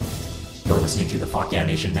You're listening to the Fuck Yeah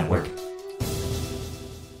Nation Network.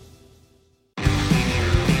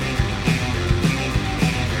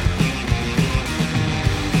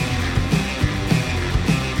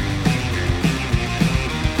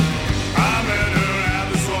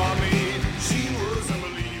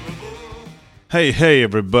 Hey,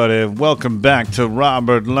 everybody. Welcome back to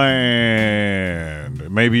Robert Land.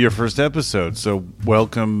 Maybe your first episode, so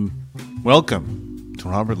welcome to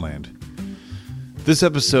Robert Land. This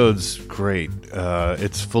episode's great.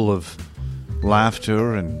 It's full of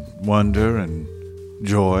laughter and wonder and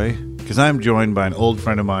joy, because I'm joined by an old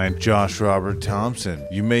friend of mine, Josh Robert Thompson.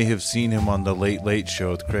 You may have seen him on The Late Late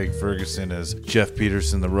Show with Craig Ferguson as Jeff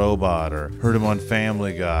Peterson the Robot, or heard him on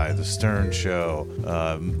Family Guy, The Stern Show,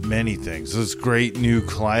 many things. Those great new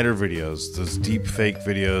Collider videos, those deep fake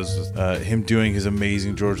videos, him doing his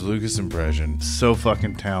amazing George Lucas impression. So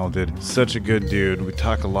fucking talented. Such a good dude. We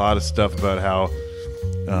talk a lot of stuff about how,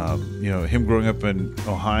 him growing up in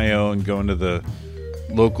Ohio and going to the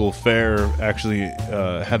local fair actually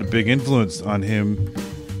had a big influence on him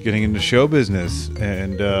getting into show business,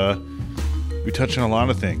 and we touch on a lot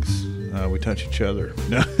of things. We touch each other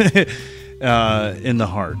in the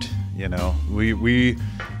heart.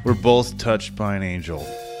 We're both touched by an angel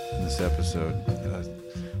in this episode.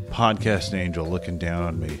 Podcast angel looking down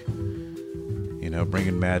on me,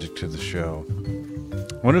 bringing magic to the show.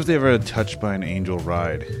 I wonder if they ever had touched by an angel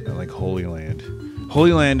ride at like Holy Land.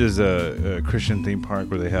 Holy Land is a Christian theme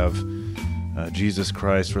park where they have Jesus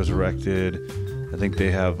Christ resurrected. I think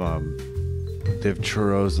they have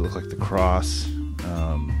churros that look like the cross,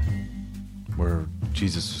 where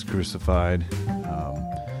Jesus was crucified.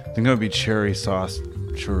 I think that would be cherry sauce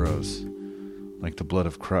churros, like the blood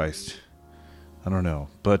of Christ. I don't know,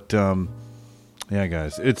 but yeah,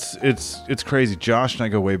 guys, it's crazy. Josh and I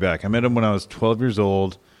go way back. I met him when I was 12 years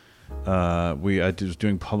old. I was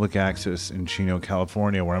doing public access in Chino,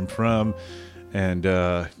 California, where I'm from, and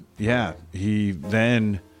he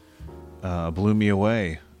then blew me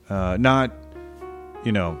away. He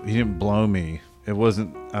didn't blow me. It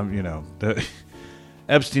wasn't, the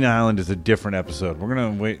Epstein Island is a different episode. We're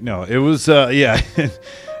gonna wait. No, it was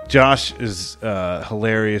Josh is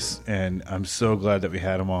hilarious, and I'm so glad that we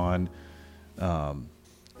had him on.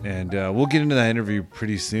 And we'll get into that interview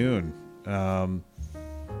pretty soon.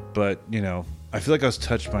 But, I feel like I was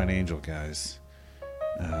touched by an angel, guys.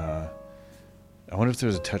 I wonder if there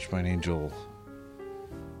was a touched by an angel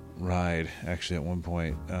ride, actually, at one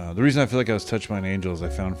point. The reason I feel like I was touched by an angel is I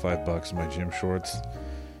found $5 in my gym shorts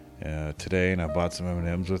today, and I bought some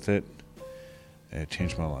M&Ms with it. And it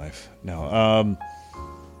changed my life. No,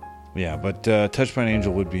 but touched by an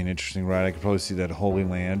angel would be an interesting ride. I could probably see that at Holy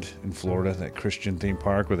Land in Florida, that Christian theme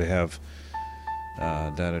park where they have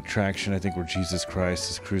that attraction, I think, where Jesus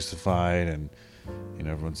Christ is crucified and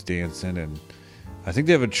everyone's dancing, and I think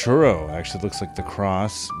they have a churro. Actually, looks like the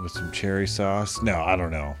cross with some cherry sauce. No, I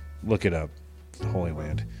don't know. Look it up. Holy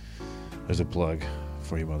Land. There's a plug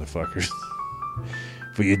for you motherfuckers.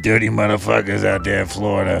 For you dirty motherfuckers out there in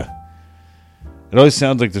Florida. It always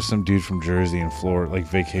sounds like there's some dude from Jersey in Florida, like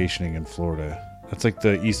vacationing in Florida. That's like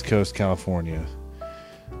the East Coast, California.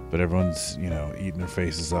 But everyone's, eating their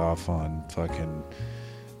faces off on fucking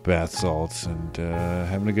bath salts and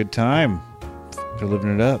having a good time. They're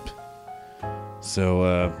living it up.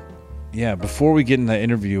 So, before we get in that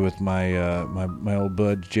interview with my my old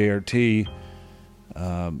bud JRT,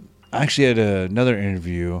 I actually had another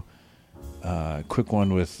interview, a quick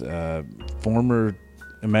one with former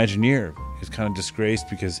Imagineer. He's kind of disgraced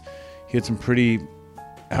because he had some pretty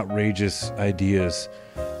outrageous ideas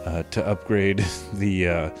to upgrade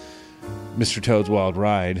the Mr. Toad's Wild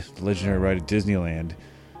Ride, the legendary ride at Disneyland.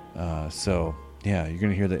 You're going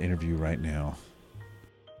to hear the interview right now.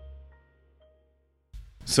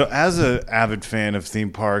 So as an avid fan of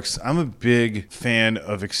theme parks, I'm a big fan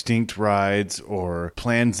of extinct rides or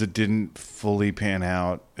plans that didn't fully pan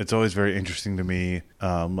out. It's always very interesting to me.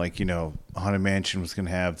 Haunted Mansion was going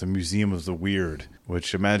to have the Museum of the Weird,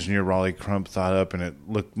 which Imagineer Raleigh Crump thought up, and it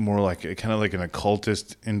looked more like kind of like an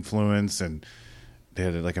occultist influence, and they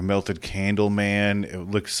had like a melted candle man. It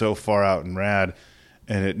looked so far out and rad,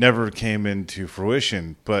 and it never came into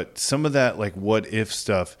fruition. But some of that like what if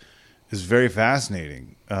stuff is very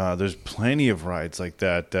fascinating. There's plenty of rides like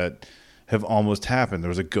that have almost happened. There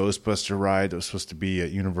was a Ghostbuster ride that was supposed to be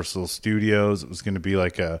at Universal Studios. It was going to be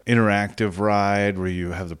like a interactive ride where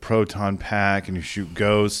you have the proton pack and you shoot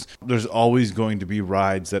ghosts. There's always going to be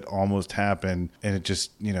rides that almost happen, and it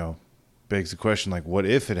just, begs the question, like, what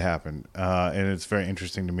if it happened? And it's very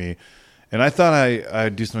interesting to me. And I thought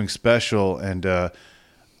I'd do something special, and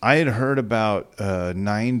I had heard about a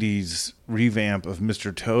 90s revamp of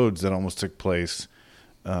Mr. Toad's that almost took place.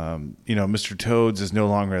 Mr. Toad's is no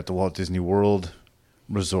longer at the Walt Disney World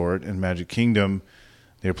Resort in Magic Kingdom.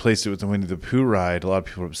 They replaced it with the Winnie the Pooh ride. A lot of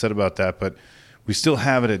people are upset about that, but we still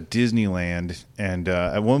have it at Disneyland. And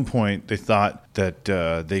at one point, they thought that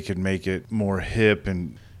they could make it more hip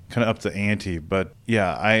and kind of up the ante. But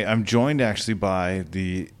yeah, I'm joined actually by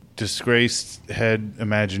the disgraced head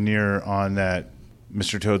Imagineer on that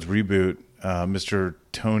Mr. Toad's reboot, Mr.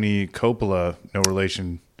 Tony Coppola, no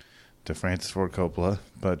relation to Francis Ford Coppola.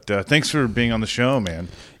 But thanks for being on the show, man.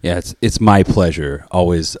 Yeah, it's my pleasure.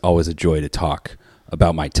 Always a joy to talk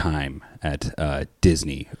about my time at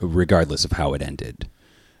Disney, regardless of how it ended.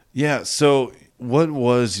 Yeah, so what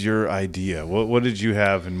was your idea? What did you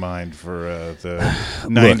have in mind for the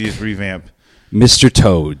 90s revamp? Mr.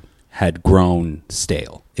 Toad had grown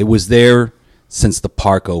stale. It was there since the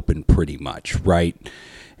park opened pretty much, right?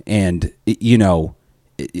 And,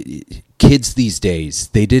 kids these days,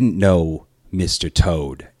 they didn't know Mr.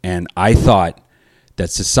 Toad. And I thought that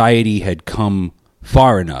society had come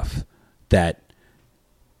far enough that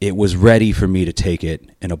it was ready for me to take it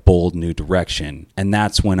in a bold new direction. And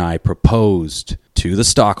that's when I proposed to the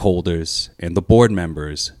stockholders and the board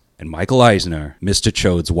members and Michael Eisner, Mr.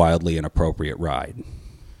 Toad's Wildly Inappropriate Ride.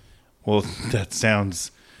 Well, that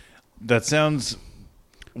sounds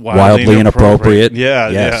wildly inappropriate. Yeah,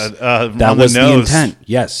 yes. Yeah. That was the intent.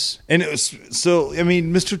 Yes. And it was, so, I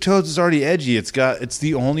mean, Mr. Toad's is already edgy. It's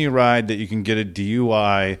the only ride that you can get a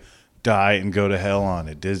DUI, die, and go to hell on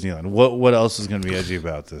at Disneyland. What else is going to be edgy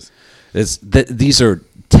about this? These are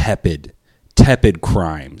tepid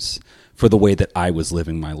crimes for the way that I was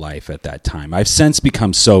living my life at that time. I've since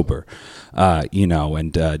become sober,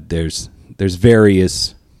 and there's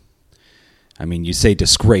various. I mean, you say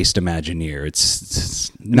disgraced Imagineer.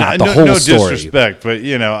 It's not the whole story. No disrespect, but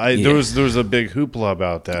there was a big hoopla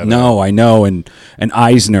about that. No, I know, and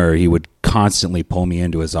Eisner, he would constantly pull me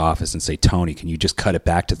into his office and say, "Tony, can you just cut it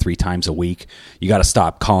back to 3 times a week? You got to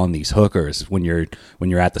stop calling these hookers when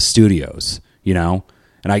you're at the studios." And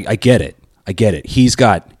I get it. He's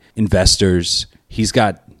got investors. He's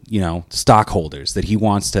got stockholders that he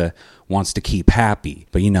wants to keep happy.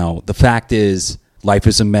 But the fact is, life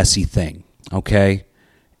is a messy thing. Okay,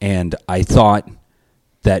 and I thought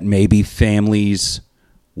that maybe families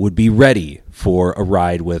would be ready for a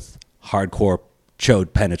ride with hardcore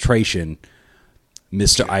chode penetration.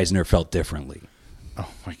 Mr. Eisner felt differently. Oh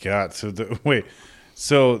my God! So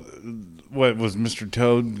what was Mr.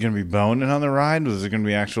 Toad going to be boning on the ride? Was there going to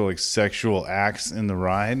be actual sexual acts in the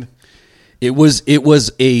ride? It was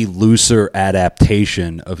a looser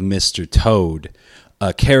adaptation of Mr. Toad.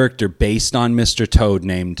 A character based on Mr. Toad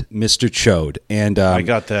named Mr. Chode. And I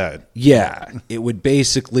got that. Yeah, it would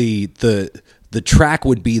basically, the track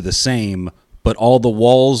would be the same, but all the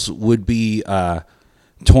walls would be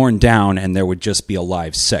torn down and there would just be a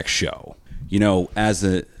live sex show. As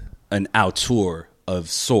an auteur of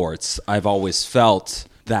sorts, I've always felt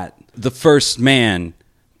that the first man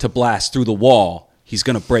to blast through the wall, he's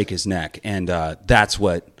going to break his neck. And that's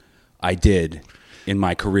what I did in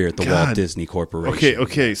my career at the Walt Disney Corporation.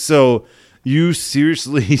 Okay. So you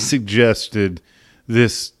seriously suggested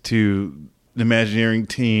this to the Imagineering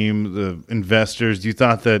team, the investors? You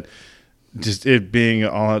thought that just it being an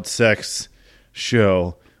all-out sex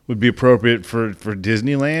show would be appropriate for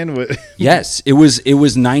Disneyland? Yes, it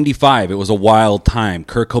was 95. It was a wild time.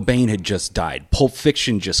 Kurt Cobain had just died. Pulp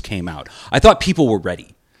Fiction just came out. I thought people were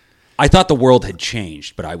ready. I thought the world had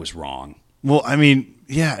changed, but I was wrong. Well, I mean,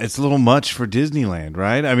 yeah, it's a little much for Disneyland,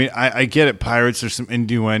 right? I mean, I get it. Pirates, there's some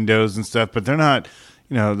innuendos and stuff, but they're not,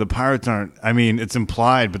 the pirates aren't, I mean, it's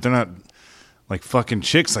implied, but they're not like fucking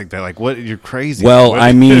chicks like that. Like, what? You're crazy. Well,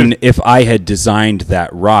 if I had designed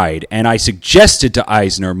that ride, and I suggested to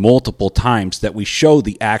Eisner multiple times that we show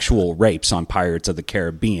the actual rapes on Pirates of the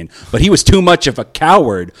Caribbean, but he was too much of a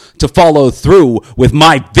coward to follow through with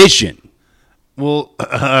my vision. Well,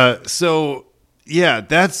 so... yeah,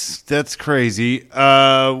 that's crazy.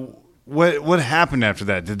 What happened after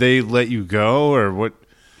that? Did they let you go, or what?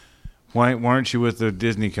 Why aren't you with the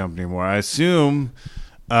Disney company anymore? I assume,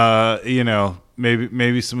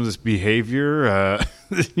 maybe some of this behavior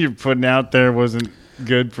you're putting out there wasn't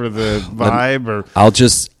good for the vibe. Or I'll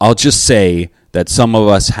just say that some of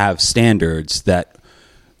us have standards that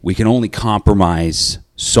we can only compromise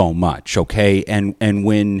so much. Okay, and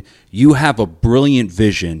when you have a brilliant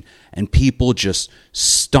vision and people just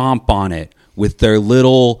stomp on it with their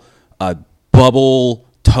little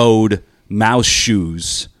bubble-toed mouse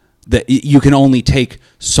shoes, that you can only take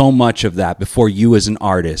so much of that before you as an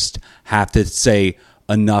artist have to say,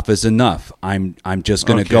 enough is enough. I'm just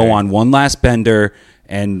going to Okay. go on one last bender,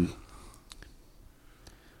 and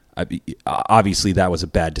obviously that was a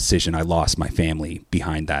bad decision. I lost my family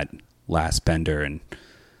behind that last bender, and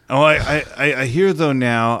Oh, I hear though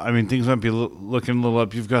now. I mean, things might be looking a little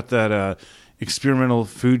up. You've got that experimental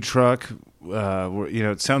food truck. Where,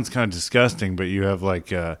 it sounds kind of disgusting, but you have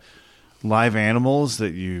like live animals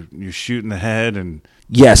that you shoot in the head, and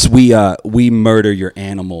yes, we murder your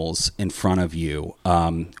animals in front of you.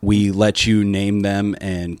 We let you name them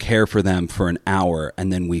and care for them for an hour,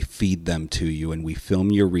 and then we feed them to you, and we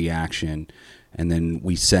film your reaction, and then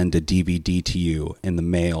we send a DVD to you in the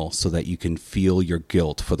mail so that you can feel your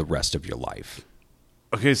guilt for the rest of your life.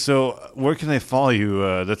 okay. So where can they follow you?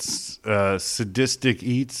 That's Sadistic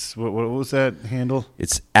Eats. What was that handle?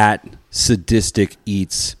 It's at Sadistic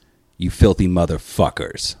Eats, you filthy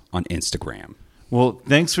motherfuckers, on Instagram. Well,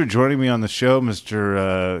 thanks for joining me on the show,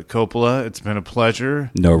 Mr. Coppola. It's been a pleasure.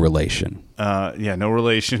 No relation. Yeah, no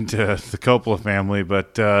relation to the Coppola family,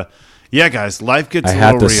 but yeah, guys, life gets I a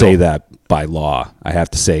have little to real. say that by law. I have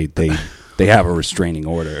to say they have a restraining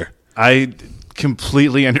order. I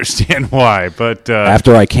completely understand why, but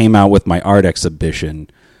After I came out with my art exhibition,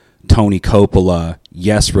 Tony Coppola,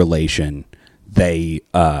 Yes Relation,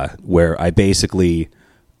 where I basically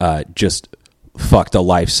just fucked a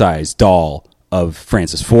life-size doll of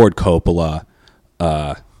Francis Ford Coppola.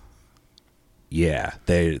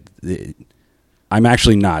 I'm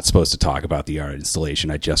actually not supposed to talk about the art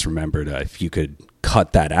installation. I just remembered if you could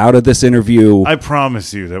cut that out of this interview. I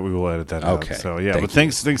promise you that we will edit that out. Okay, So yeah, thank but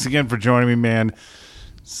thanks again for joining me, man.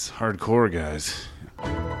 It's hardcore, guys.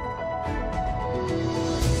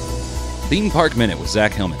 Theme Park Minute with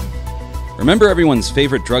Zach Hillman. Remember everyone's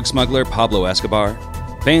favorite drug smuggler, Pablo Escobar?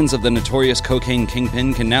 Fans of the notorious cocaine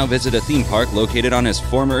kingpin can now visit a theme park located on his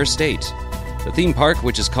former estate. The theme park,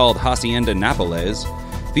 which is called Hacienda Nápoles,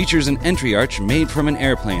 features an entry arch made from an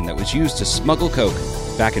airplane that was used to smuggle coke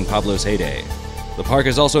back in Pablo's heyday. The park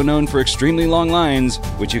is also known for extremely long lines,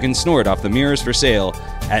 which you can snort off the mirrors for sale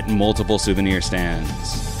at multiple souvenir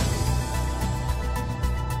stands.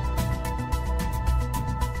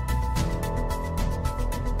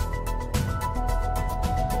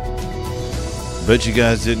 Bet you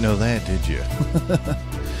guys didn't know that, did you?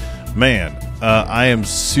 Man, I am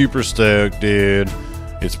super stoked, dude.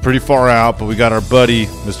 It's pretty far out, but we got our buddy,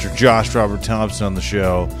 Mr. Josh Robert Thompson, on the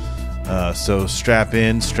show. So strap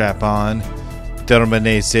in, strap on.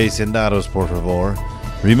 Terminese sentados, por favor.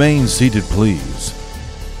 Remain seated, please.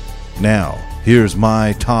 Now, here's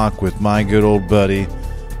my talk with my good old buddy,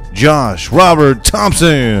 Josh Robert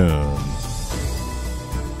Thompson.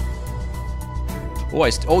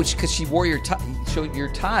 Because she wore your tie. Showed your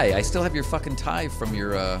tie. I still have your fucking tie from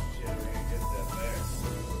your. I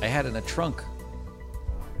had it in a trunk.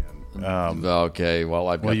 Okay. Well,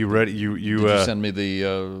 I've. Well, got you ready? You Did you send me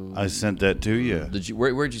the? I sent that to you. Did you?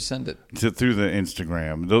 Where'd you send it? Through the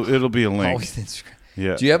Instagram. It'll be a link. Oh, Instagram.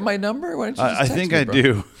 Yeah. Do you have my number? Why don't you just I text think me, I bro?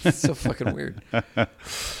 do. It's so fucking weird.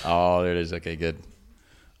 Oh, there it is. Okay, good.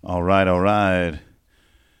 All right.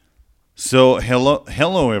 So,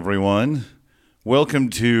 hello, everyone. Welcome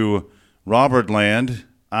to Robert Land.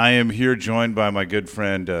 I am here joined by my good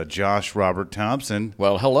friend Josh Robert Thompson.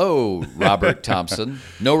 Well, hello, Robert Thompson.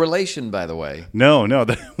 No relation, by the way. No. And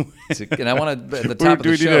I want to at the top of do the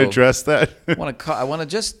we show. need to address that? I want to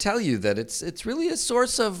just tell you that it's really a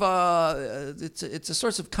source of it's a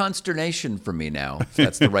source of consternation for me now, if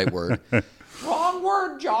that's the right word. Wrong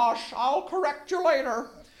word, Josh. I'll correct you later.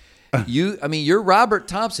 You're Robert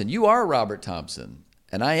Thompson. You are Robert Thompson,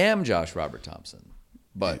 and I am Josh Robert Thompson.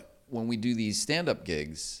 But when we do these stand-up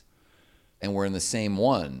gigs, and we're in the same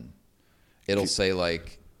one, it'll say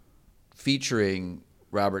like featuring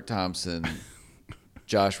Robert Thompson,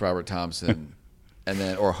 Josh Robert Thompson. And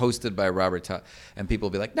then, or hosted by Robert Thompson, and people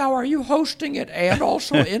will be like, "Now, are you hosting it and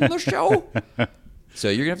also in the show?" So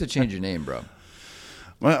you're gonna have to change your name, bro.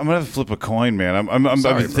 I'm gonna have to flip a coin, man. I've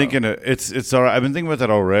Sorry, been bro. thinking it's all right. I've been thinking about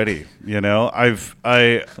that already. You know, I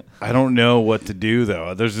don't know what to do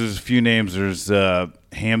though. There's a few names. There's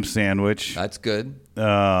Ham Sandwich. That's good.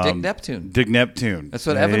 Dick Neptune. Dick Neptune. That's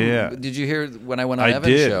what Yeah, Evan. yeah. Did you hear when I went on I Evan's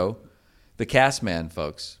did. show? The Cast Man,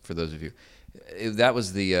 folks. For those of you, that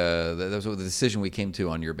was the decision we came to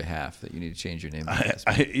on your behalf that you need to change your name. To Cast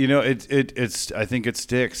Man. It's. I think it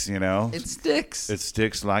sticks. You know, It sticks. it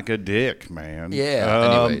sticks like a dick, man.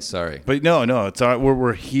 Yeah. Anyway, sorry. But no, it's all right.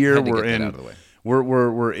 We're here. Had to We're get that in. out of the way.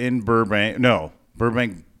 We're in Burbank. No,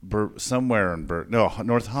 Burbank. Somewhere in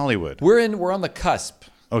North Hollywood. We're on the cusp.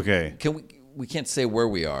 Okay. Can we can't say where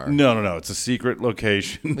we are. No. It's a secret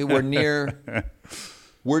location.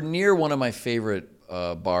 We're near one of my favorite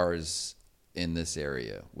bars in this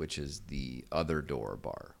area, which is the Other Door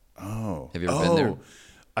Bar. Oh, Have you ever been there?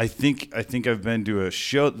 I think I've been to a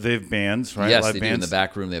show. They have bands, right? Yes, Live they do. bands? In the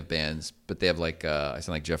back room, they have bands, but they have like I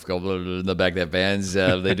sound like Jeff Goldblum in the back. They have bands.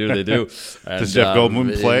 They do. And, Does Jeff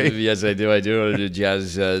Goldblum play? Yes, I do. I do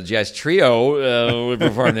jazz trio. We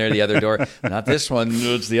perform there. The Other Door, not this one.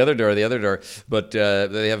 It's the Other Door. The Other Door. But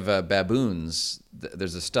they have baboons.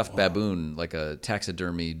 There's a stuffed baboon, like a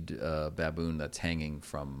taxidermied baboon that's hanging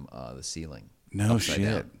from the ceiling. No upside shit.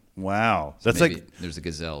 down. Wow, So that's maybe like there's a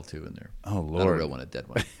gazelle too in there. Oh, Not a Lord. real one, a dead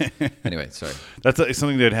one. Anyway, sorry. that's like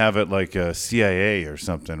something they'd have at like CIA or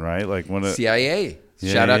something, right? Like one of CIA.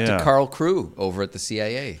 Yeah, Shout out yeah. to Carl Crew over at the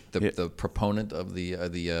CIA, the Yeah. the proponent of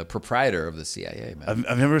the proprietor of the CIA, man.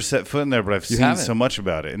 I've never set foot in there, but I've seen haven't? so much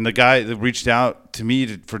about it. And the guy that reached out to me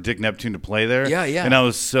for Dick Neptune to play there, Yeah, yeah. and I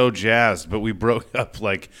was so jazzed. But we broke up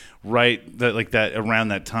like that around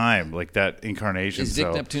that time, like that incarnation. Is Dick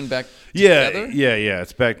so. Neptune back Yeah, together? yeah,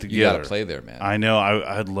 it's back together. You got to play there, man. I know.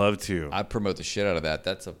 I'd love to. I promote the shit out of that.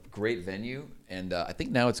 That's a great venue, and I think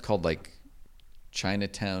now it's called like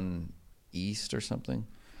Chinatown East or something.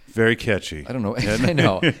 Very catchy. I don't know. I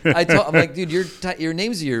know. I'm like, dude, your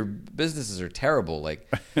names of your businesses are terrible. Like,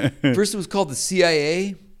 first it was called the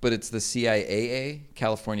CIA, but it's the CIAA,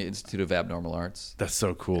 California Institute of Abnormal Arts, That's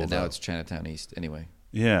so cool. and now though. it's Chinatown East. Anyway,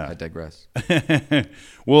 yeah. I digress.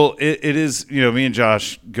 Well, it is. Me and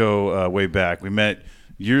Josh go way back. We met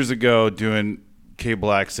years ago doing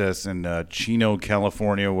cable access in Chino,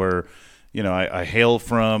 California, where I hail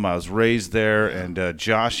from. I was raised there, and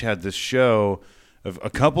Josh had this show. Of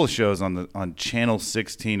a couple of shows on Channel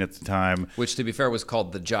 16 at the time. Which, to be fair, was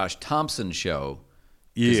called the Josh Thompson Show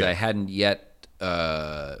because Yeah. I hadn't yet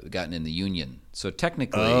gotten in the union. So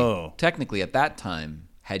technically at that time,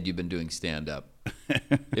 had you been doing stand-up,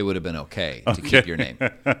 it would have been okay to keep your name.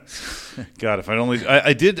 God, if I'd only...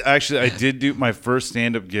 I did do my first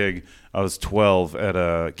stand-up gig. I was 12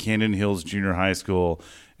 at Canyon Hills Junior High School,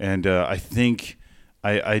 and I think...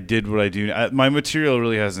 I did what I do. My material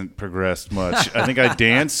really hasn't progressed much. I think I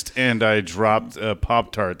danced and I dropped a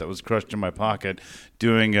Pop-Tart that was crushed in my pocket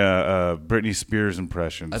doing a Britney Spears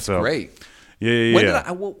impression. That's so, great. Yeah. When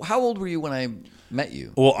how old were you when I met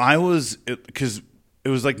you? Well, I was... Because it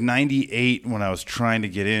was like 98 when I was trying to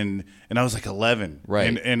get in, and I was like 11.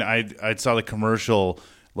 Right. And I saw the commercial...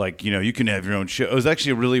 Like, you can have your own show. It was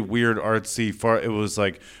actually a really weird artsy it was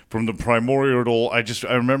like from the primordial. I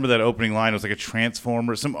remember that opening line. It was like a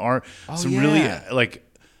transformer, some art, really like,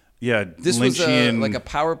 This Lynchian. was like a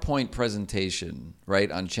PowerPoint presentation, right,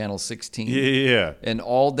 on Channel 16. Yeah. And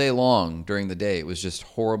all day long during the day, it was just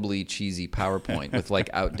horribly cheesy PowerPoint with like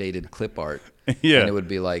outdated clip art. Yeah. And it would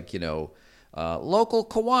be like, local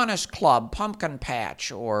Kiwanis Club pumpkin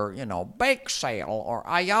patch, or bake sale, or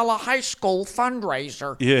Ayala High School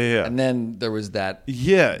fundraiser. Yeah. And then there was that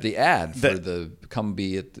the ad for the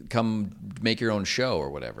come make your own show or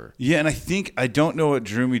whatever. Yeah, and I don't know what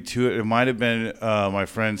drew me to it. It might have been my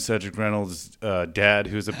friend Cedric Reynolds' dad,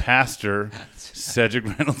 who's a pastor,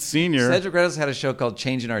 Cedric Reynolds Sr. Cedric Reynolds had a show called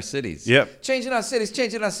Changing Our Cities. Yep. Changing our cities,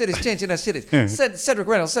 changing our cities, changing our cities. Cedric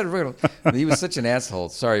Reynolds. He was such an asshole.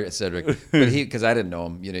 Sorry, Cedric. But because I didn't know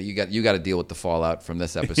him. You got to deal with the fallout from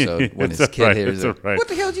this episode when his kid hears it. Right. What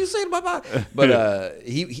the hell did you say to my mom? But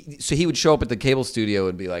he would show up at the cable studio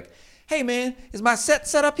and be like, "Hey man, is my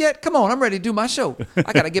set up yet? Come on, I'm ready to do my show.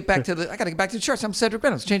 I gotta get back to the church. I'm Cedric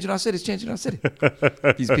Reynolds, changing our cities, changing our city."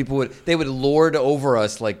 These people would lord over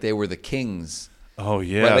us like they were the kings. Oh,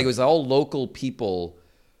 yeah. Right? Like it was all local people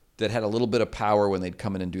that had a little bit of power when they'd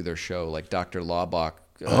come in and do their show, like Dr. Laubach.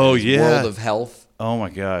 His World of Health. Oh,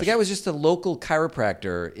 my gosh. The guy was just a local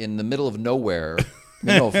chiropractor in the middle of nowhere.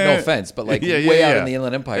 No offense, but like way out in the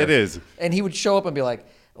Inland Empire. It is. And he would show up and be like,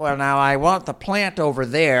 "Well, now I want the plant over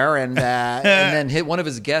there." And and then one of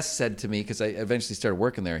his guests said to me, because I eventually started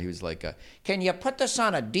working there, he was like, "Can you put this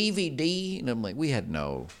on a DVD?" And I'm like, we had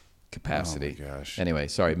no capacity. Oh, my gosh. Anyway,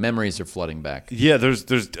 sorry. Memories are flooding back. Yeah, there's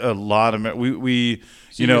a lot of we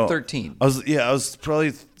So you were 13. I was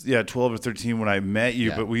probably 12 or 13 when I met you,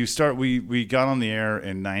 Yeah. but we got on the air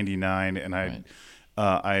in 99, and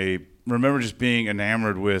I remember just being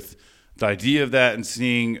enamored with the idea of that and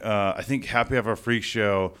seeing I think Happy Hour Freak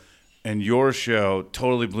Show and your show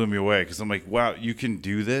totally blew me away, because I'm like, wow, you can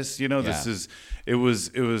do this. This is it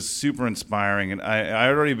was super inspiring, and I had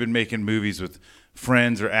already been making movies with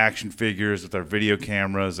friends or action figures with our video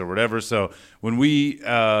cameras or whatever. So when we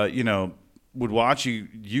would watch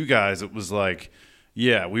you guys, it was like,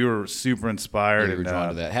 yeah, we were super inspired. We were drawn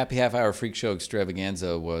to that. Happy Half Hour Freak Show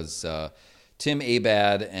Extravaganza was Tim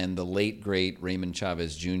Abad and the late great Raymond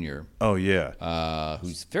Chavez Jr. Oh yeah,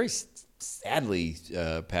 Who's very sadly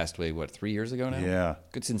passed away, 3 years ago now? Yeah.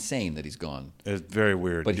 It's insane that he's gone. It's very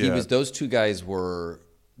weird. But yeah. those two guys were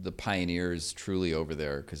the pioneers truly over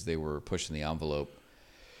there because they were pushing the envelope.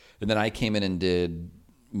 And then I came in and did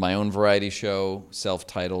my own variety show,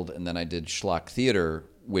 self-titled, and then I did Schlock Theater,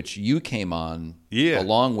 which you came on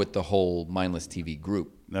along with the whole Mindless TV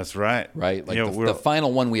group. That's right. Right? Like the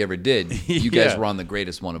final one we ever did, you guys were on the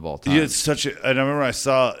greatest one of all time. Yeah, it's and I remember I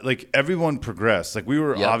saw, like, everyone progressed. Like, we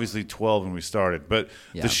were obviously 12 when we started, but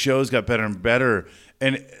the shows got better and better.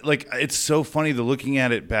 And, like, it's so funny looking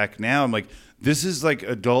at it back now. I'm like, this is like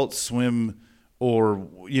Adult Swim, or,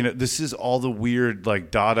 you know, this is all the weird,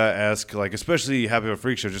 like, Dada-esque, like, especially Happy Hour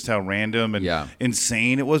Freak Show, just how random and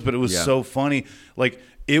insane it was. But it was so funny. Like,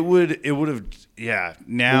 it would have,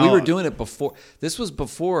 now. Well, we were doing it before. This was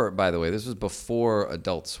before, by the way,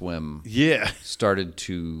 Adult Swim started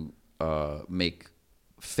to make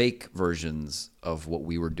fake versions of what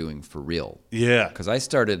we were doing for real. Yeah. Because I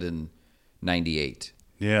started in 98.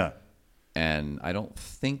 Yeah. And I don't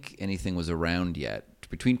think anything was around yet.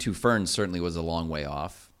 Between Two Ferns certainly was a long way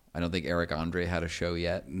off. I don't think Eric Andre had a show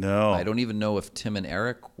yet. No. I don't even know if Tim and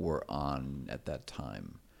Eric were on at that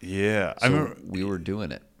time. Yeah. So I remember we were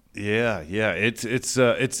doing it. Yeah.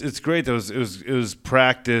 It's great. It was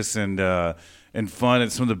practice and fun.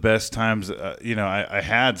 It's some of the best times I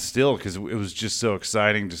had still, because it was just so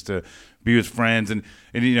exciting just to be with friends and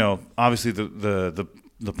you know, obviously the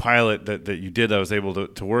pilot that you did that I was able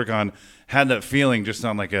to work on had that feeling just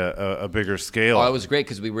on like a bigger scale. Oh, it was great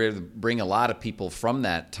because we were able to bring a lot of people from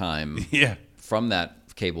that time, from that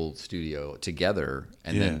cable studio together,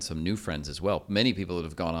 and then some new friends as well. Many people that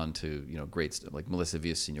have gone on to, you know, great stuff, like Melissa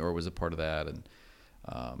Villaseñor was a part of that, and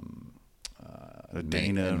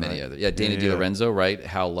Dana and many other. Yeah, Dana DiLorenzo, right?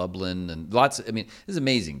 Hal Lublin, and lots. I mean, this is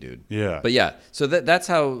amazing, dude. Yeah. But yeah, so that's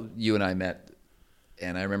how you and I met,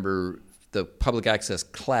 and I remember the public access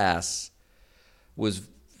class was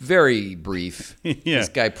very brief. This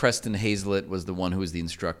guy Preston Hazlett was the one who was the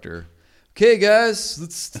instructor. Okay, guys,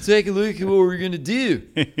 let's take a look at what we're going to do.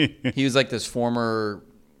 He was like this former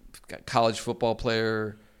college football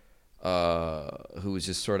player who was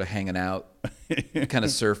just sort of hanging out, kind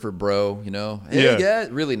of surfer bro, you know. Hey, guys,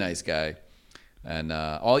 really nice guy. And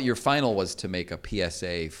all your final was to make a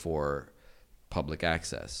PSA for public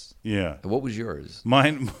access. Yeah. What was yours?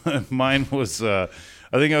 Mine was, I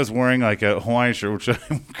think I was wearing like a Hawaiian shirt, which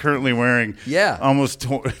I'm currently wearing. Yeah. Almost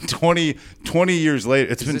 20 years later.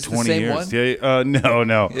 It's been 20 the same years. One? Yeah.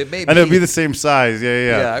 No. It may and it'd be be the same size.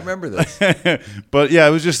 Yeah. Yeah, I remember this. But yeah,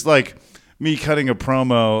 it was just like me cutting a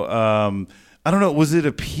promo. I don't know. Was it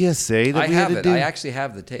a PSA that we had to do? I actually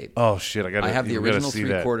have the tape. Oh shit! I have the original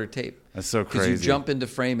 3/4 tape. That's so crazy. Because you jump into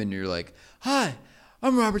frame and you're like, "Hi,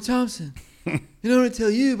 I'm Robert Thompson. You know what I tell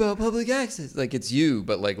you about public access?" Like it's you,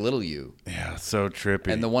 but like little you. Yeah, so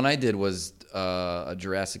trippy. And the one I did was a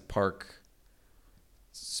Jurassic Park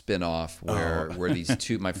spin-off where these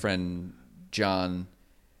two, my friend John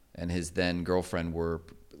and his then girlfriend were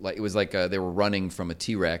like, it was like they were running from a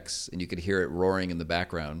T-Rex and you could hear it roaring in the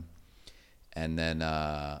background. And then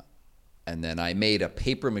I made a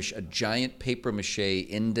giant paper mache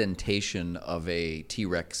indentation of a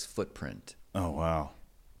T-Rex footprint. Oh wow!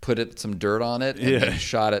 Put some dirt on it and then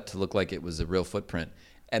shot it to look like it was a real footprint.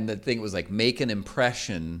 And the thing was like, make an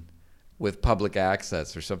impression with public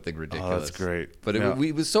access or something ridiculous. Oh, that's great. But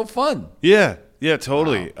it was so fun. Yeah,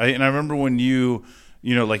 totally. Wow. And I remember when you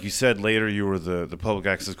know, like you said later, you were the public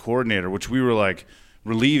access coordinator, which we were like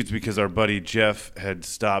relieved because our buddy Jeff had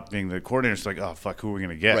stopped being the coordinator. So like, oh fuck, who are we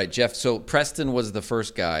gonna get? Right, Jeff. So Preston was the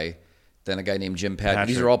first guy. Then a guy named Jim Patrick.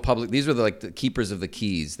 These are all public. These were like the keepers of the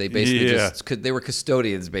keys. They basically they were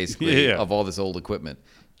custodians basically of all this old equipment.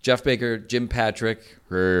 Jeff Baker, Jim Patrick,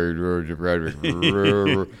 and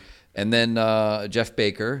then Jeff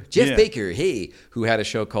Baker, hey, who had a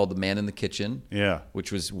show called The Man in the Kitchen,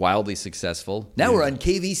 which was wildly successful. Now we're on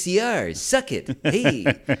KVCR. Suck it, hey,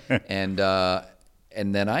 and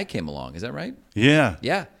then I came along. Is that right? Yeah.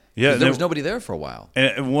 There was nobody there for a while.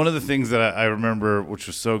 And one of the things that I remember, which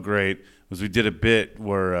was so great, was we did a bit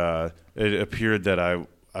where it appeared that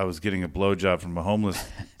I was getting a blowjob from a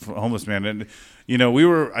homeless man. And, you know, we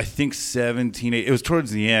were, I think, 17, 18. It was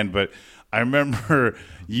towards the end, but I remember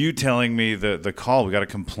you telling me the call, we got a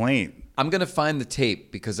complaint. I'm going to find the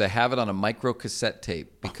tape because I have it on a micro cassette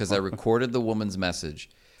tape because I recorded the woman's message.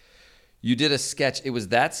 You did a sketch. It was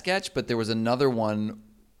that sketch, but there was another one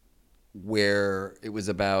where it was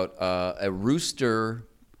about a rooster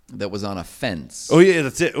that was on a fence. Oh yeah,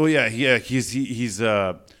 that's it. Oh yeah. He's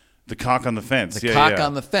the cock on the fence. The cock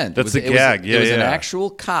on the fence. That's the gag. It was an actual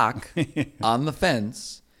cock on the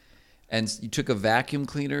fence, and you took a vacuum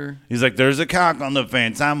cleaner. He's like, "There's a cock on the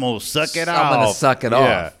fence. I'm gonna suck it off. I'm gonna suck it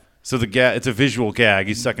off." So the gag, it's a visual gag.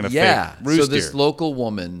 He's sucking a fake So rooster. this local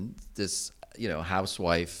woman, this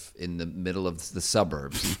housewife in the middle of the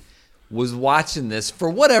suburbs, was watching this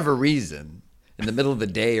for whatever reason in the middle of the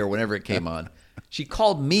day or whenever it came on. She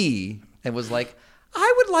called me and was like,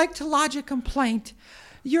 "I would like to lodge a complaint.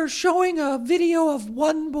 You're showing a video of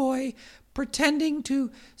one boy pretending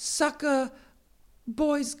to suck a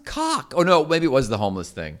boy's cock." Oh no, maybe it was the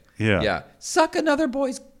homeless thing. Yeah. Suck another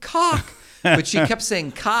boy's cock. But she kept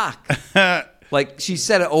saying cock. Like she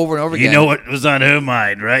said it over and over again. You know what was on her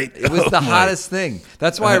mind, right? It was the hottest thing.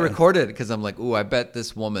 That's why I recorded it, because I'm like, ooh, I bet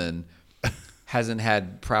this woman hasn't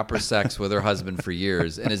had proper sex with her husband for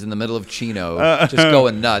years and is in the middle of Chino just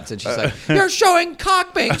going nuts. And she's like, "You're showing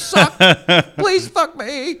cock being sucked. Please fuck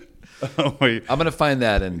me." Oh, wait. I'm going to find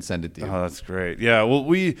that and send it to you. Oh, that's great. Yeah. Well,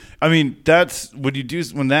 that's what you do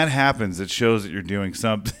when that happens. It shows that you're doing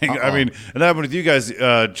something. I mean, and that happened with you guys.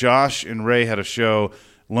 Josh and Ray had a show,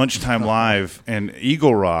 Lunchtime Live, in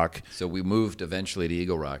Eagle Rock. So we moved eventually to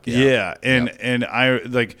Eagle Rock. Yeah. And I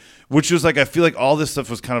like, which was like, I feel like all this stuff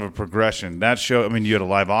was kind of a progression. That show, I mean, you had a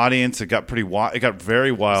live audience. It got pretty wild. It got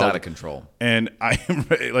very wild. It's out of control. And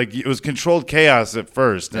like, it was controlled chaos at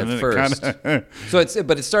first. And At then first. It kind of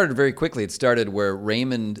But it started very quickly. It started where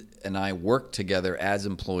Raymond and I worked together as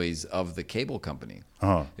employees of the cable company.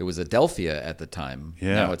 Uh-huh. It was Adelphia at the time.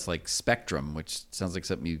 Yeah. Now it's like Spectrum, which sounds like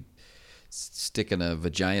something you stick in a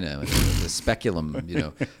vagina, the speculum,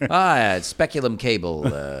 speculum cable.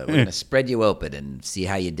 We're gonna spread you open and see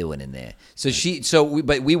how you're doing in there.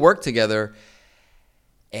 But we worked together,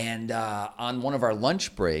 and on one of our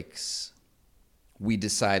lunch breaks, we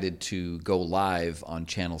decided to go live on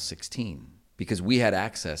Channel 16 because we had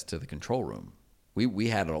access to the control room. We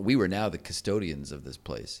were now the custodians of this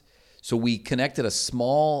place. So we connected a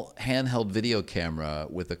small handheld video camera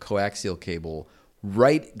with a coaxial cable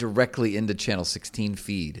right directly into Channel 16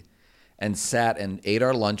 feed, and sat and ate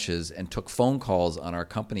our lunches and took phone calls on our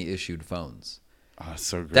company-issued phones. oh,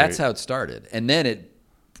 so great. That's how it started. And then it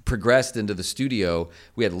progressed into the studio.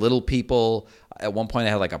 We had little people. At one point, I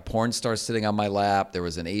had like a porn star sitting on my lap. There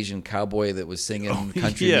was an Asian cowboy that was singing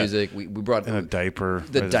country music. We brought in a diaper.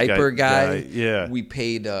 the diaper guy. Yeah. We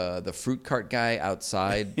paid the fruit cart guy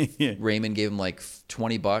outside. Yeah. Raymond gave him like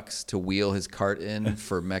 $20 to wheel his cart in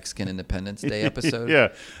for Mexican Independence Day episode. Yeah,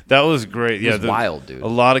 that was great. was wild, dude. A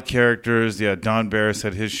lot of characters. Yeah, Don Barris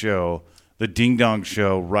had his show, the Ding Dong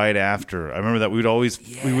Show, right after. I remember that we would always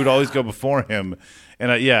go before him,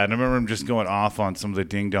 and I remember him just going off on some of the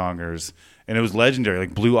Ding Dongers, and it was legendary.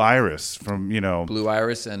 Like Blue Iris from Blue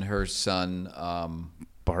Iris and her son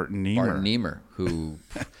Barton Niemer. Barton Niemer, who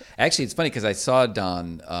actually it's funny because I saw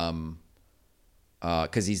Don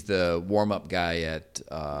because he's the warm-up guy at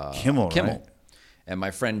Kimmel. Right? And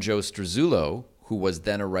my friend Joe Struzzulo, who was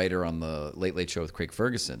then a writer on the Late Late Show with Craig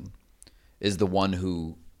Ferguson, is the one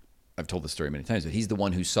who, I've told this story many times, but he's the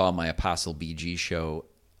one who saw my Apostle BG show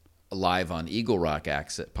live on Eagle Rock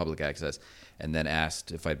public access, and then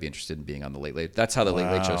asked if I'd be interested in being on the Late Late. That's how the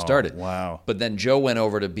Late Late Show started. Wow. But then Joe went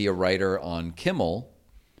over to be a writer on Kimmel,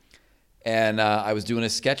 and I was doing a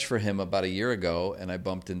sketch for him about a year ago, and I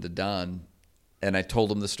bumped into Don, and I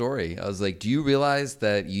told him the story. I was like, "Do you realize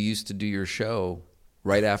that you used to do your show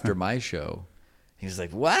right after my show?" He was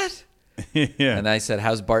like, "What?" Yeah. And I said,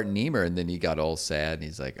 "How's Barton Niemer?" And then he got all sad, and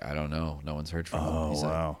he's like, "I don't know. No one's heard from him." Oh, He's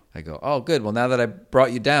wow. Like, I go, "Oh, good. Well, now that I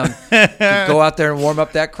brought you down, go out there and warm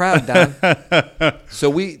up that crowd, Don."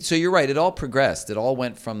 So you're right. It all progressed. It all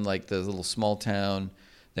went from like the little small town.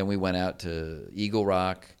 Then we went out to Eagle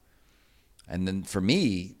Rock. And then for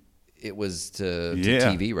me, it was to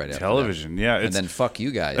TV right after television. that. Yeah. And then fuck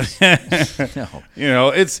you guys.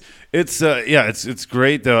 No. It's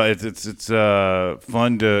great though. It's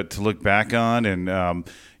fun to look back on, and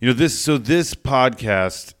this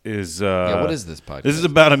podcast is what is this podcast? This is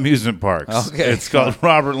about amusement parks. Okay. It's called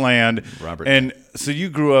Robert Land. Robert. And so you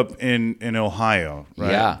grew up in Ohio,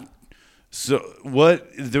 right? Yeah. So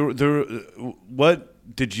what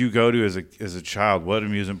did you go to as a child? What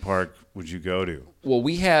amusement park would you go to? Well,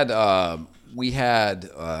 we had Geauga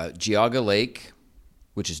Lake,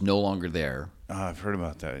 which is no longer there. I've heard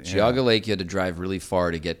about that. Yeah. Geauga Lake, you had to drive really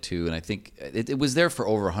far to get to, and I think it was there for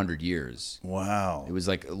over 100 years. Wow. It was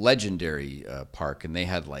like a legendary park, and they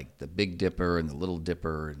had like the Big Dipper and the Little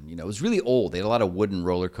Dipper, and it was really old. They had a lot of wooden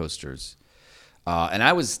roller coasters, and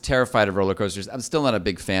I was terrified of roller coasters. I'm still not a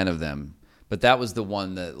big fan of them, but that was the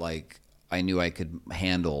one that like I knew I could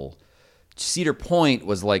handle. Cedar Point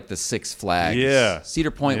was like the Six Flags. Yeah.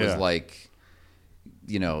 Cedar Point was like,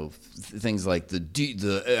 things like the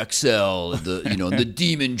XL, the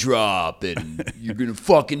Demon Drop, and you're gonna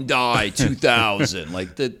fucking die 2000.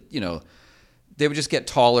 Like they would just get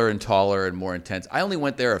taller and taller and more intense. I only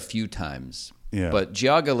went there a few times. Yeah. But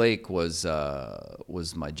Geauga Lake was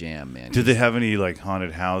my jam, man. Did they have any like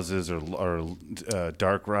haunted houses or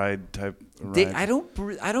dark ride type rides? I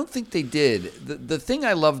don't think they did. The thing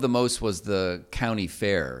I loved the most was the county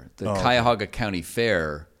fair. The Cuyahoga County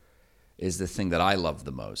Fair is the thing that I loved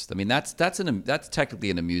the most. I mean, that's technically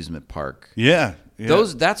an amusement park. Yeah.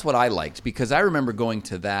 That's what I liked, because I remember going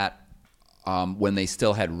to that when they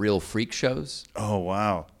still had real freak shows. Oh,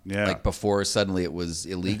 wow. Yeah. Like before suddenly it was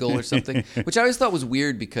illegal or something, which I always thought was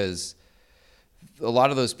weird, because a lot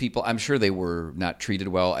of those people, I'm sure they were not treated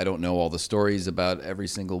well. I don't know all the stories about every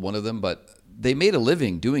single one of them, but they made a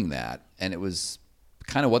living doing that. And it was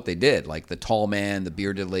kind of what they did. Like the tall man, the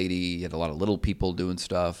bearded lady, you had a lot of little people doing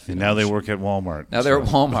stuff. And now they work at Walmart. Now they're at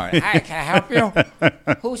Walmart. Hi, can I help you?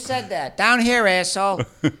 Who said that? Down here, asshole.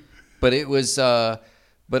 But it was...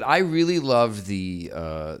 But I really loved the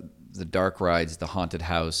dark rides, the haunted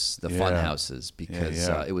house, the fun houses, because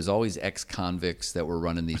it was always ex-convicts that were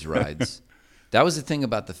running these rides. That was the thing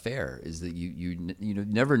about the fair, is that you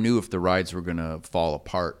never knew if the rides were going to fall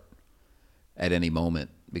apart at any moment,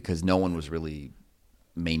 because no one was really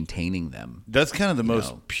maintaining them. That's kind of the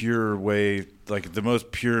most pure way, like the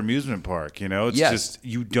most pure amusement park. It's just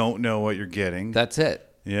you don't know what you're getting. That's it.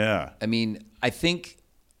 Yeah. I mean, I think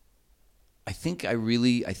I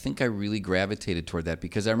really gravitated toward that,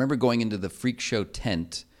 because I remember going into the freak show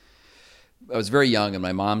tent. I was very young, and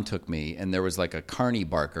my mom took me, and there was like a carny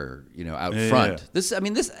barker, out front. Yeah.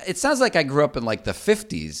 It sounds like I grew up in like the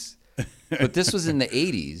 50s, but this was in the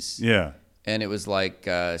 80s. Yeah. And it was like,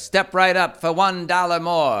 step right up for $1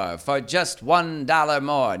 more, for just $1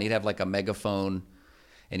 more. And he'd have like a megaphone,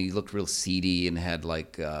 and he looked real seedy and had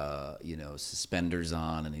like, suspenders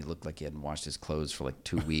on, and he looked like he hadn't washed his clothes for like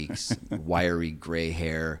 2 weeks, wiry gray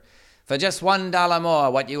hair. For just $1 more,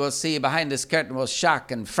 what you will see behind this curtain will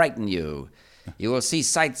shock and frighten you. You will see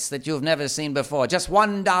sights that you've never seen before. Just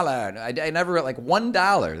 $1. I never like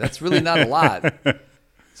 $1. That's really not a lot.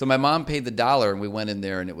 So my mom paid the $1, and we went in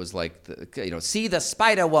there, and it was like, see the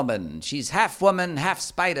Spider Woman. She's half woman, half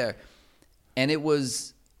spider. And it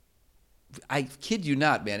was, I kid you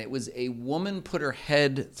not, man, it was a woman put her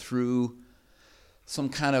head through some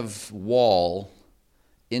kind of wall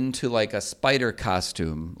into like a spider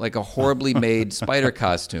costume, like a horribly made spider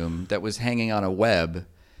costume that was hanging on a web.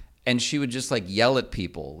 And she would just like yell at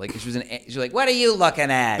people. Like she was like, "What are you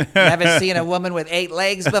looking at? Never seen a woman with 8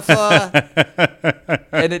 legs before?"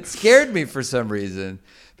 And it scared me for some reason,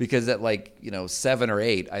 because at 7 or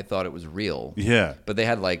 8, I thought it was real. Yeah. But they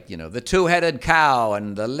had the 2-headed cow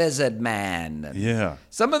and the lizard man. And yeah.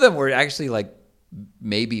 Some of them were actually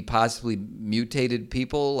maybe possibly mutated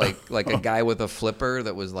people, like a guy with a flipper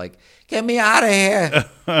that was like, "Get me out of here.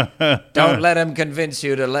 Don't let him convince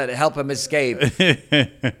you to help him escape."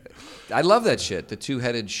 I love that shit. The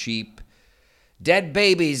 2-headed sheep, dead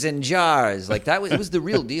babies in jars. Like that was, it was the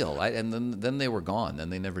real deal. And then they were gone. Then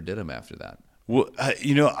they never did them after that. Well,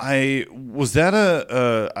 I was that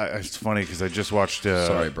it's funny because I just watched.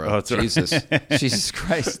 Sorry, bro. Jesus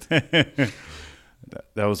Christ. That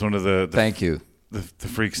was one of the Thank you. The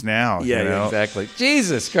freaks now. Yeah, exactly.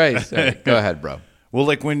 Jesus Christ. Right, go ahead, bro. Well,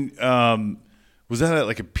 like when was that at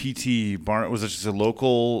like a PT barn? Was it just a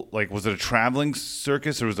local? Like, was it a traveling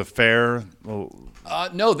circus or was it a fair?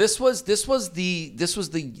 No, this was the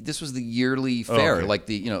yearly fair, okay. like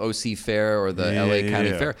the OC Fair or the LA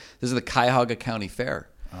County Fair. This is the Cuyahoga County Fair.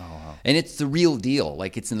 Oh, wow. And it's the real deal.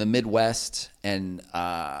 Like it's in the Midwest, and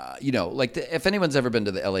if anyone's ever been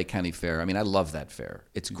to the LA County Fair, I mean, I love that fair.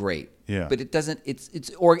 It's great. Yeah. But it doesn't.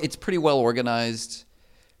 It's pretty well organized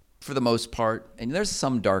for the most part, and there's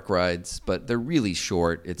some dark rides, but they're really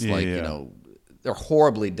short. It's they're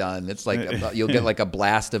horribly done. It's like you'll get like a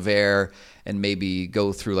blast of air and maybe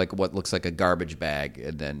go through like what looks like a garbage bag,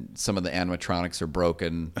 and then some of the animatronics are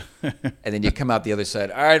broken, and then you come out the other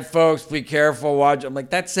side. All right, folks, be careful. Watch. I'm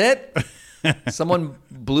like, that's it. Someone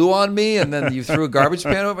blew on me, and then you threw a garbage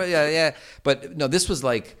can over. Yeah. But no, this was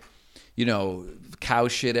like, cow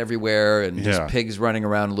shit everywhere, and just pigs running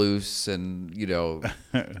around loose, and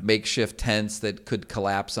makeshift tents that could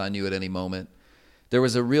collapse on you at any moment. There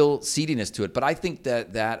was a real seediness to it, but I think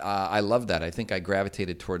that I love that. I think I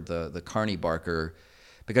gravitated toward the carny barker,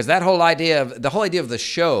 because the whole idea of the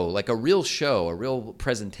show, like a real show, a real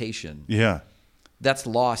presentation. Yeah. That's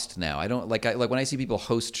lost now. I don't like when I see people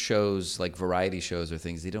host shows like variety shows or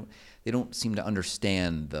things. They don't seem to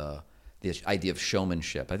understand the the idea of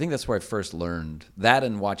showmanship. I think that's where I first learned that,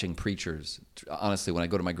 and watching preachers. Honestly, when I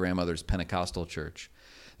go to my grandmother's Pentecostal church,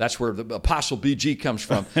 that's where the Apostle BG comes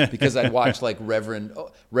from, because I'd watch like Reverend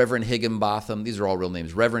Higginbotham. These are all real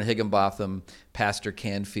names. Reverend Higginbotham, Pastor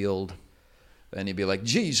Canfield. And he'd be like,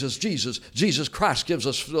 Jesus Christ gives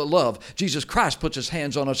us love. Jesus Christ puts his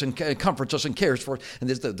hands on us and comforts us and cares for us. And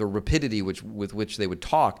there's the rapidity with which they would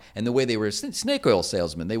talk, and the way they were snake oil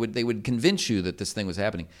salesmen. They would convince you that this thing was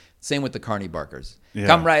happening. Same with the Carney Barkers. Yeah.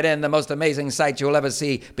 Come right in, the most amazing sight you'll ever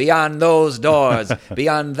see. Beyond those doors,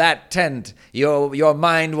 beyond that tent, your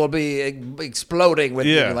mind will be exploding with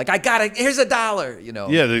like, I got it. Here's $1. You know.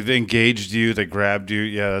 Yeah, they engaged you. They grabbed you.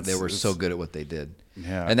 Yeah, they were so good at what they did.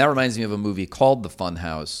 Yeah. And that reminds me of a movie called The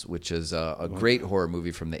Funhouse, which is a great horror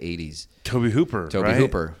movie from the 80s. Toby Hooper, right?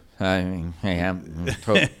 Hooper. Hey, I'm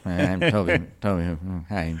Toby Hooper.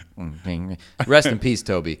 Hi. Rest in peace,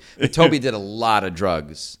 Toby. But Toby did a lot of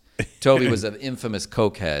drugs. Toby was an infamous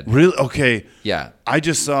cokehead. Really? Okay. Yeah. I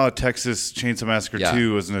just saw Texas Chainsaw Massacre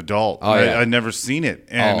 2 as an adult. Oh, yeah. I'd never seen it.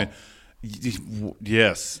 And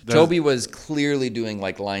yes. Toby was clearly doing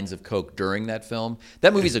like lines of coke during that film.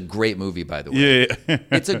 That movie's a great movie, by the way. Yeah.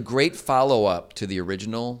 It's a great follow-up to the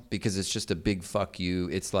original, because it's just a big fuck you.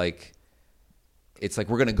 It's like we're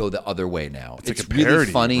going to go the other way now. It's like a really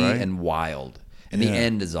parody, funny right? and wild. And the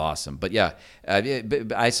end is awesome. But yeah,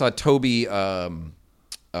 I saw Toby at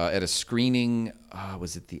a screening.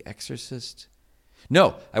 Was it The Exorcist?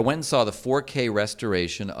 No, I went and saw the 4K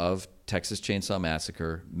restoration of Texas Chainsaw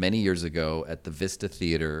Massacre many years ago at the Vista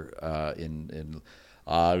Theater in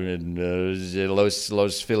Los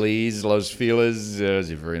Feliz. It's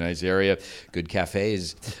a very nice area, good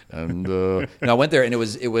cafes. And I went there, and it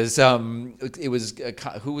was who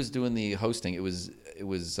was doing the hosting? It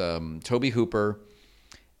was Toby Hooper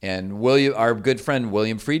and our good friend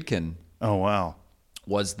William Friedkin. Oh, wow.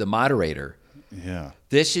 Was the moderator. Yeah.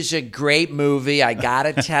 This is a great movie. I got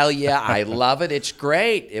to tell you, I love it. It's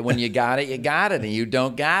great. When you got it, and you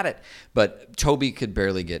don't got it. But Toby could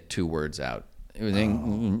barely get 2 words out. It was, it's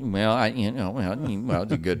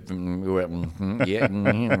a good,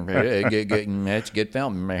 it's a good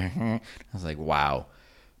film. I was like, wow.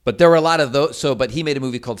 But there were a lot of those. But he made a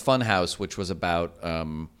movie called Funhouse, which was about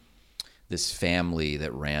this family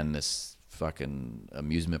that ran this fucking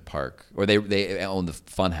amusement park, or they owned the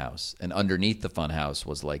Funhouse, and underneath the Funhouse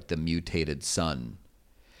was like the mutated son.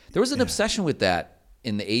 There was an obsession with that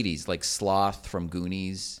in the 80s, like Sloth from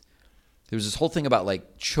Goonies. There was this whole thing about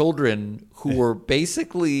like children who were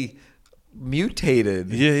basically mutated.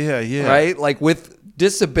 Yeah. Right? Like with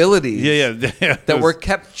disabilities. Yeah. That were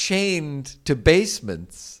kept chained to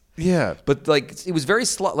basements. Yeah. But like it was very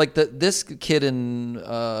like this kid in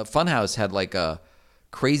Funhouse had like a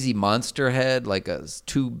crazy monster head, like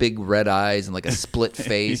 2 big red eyes and like a split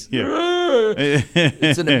face.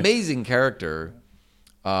 It's an amazing character.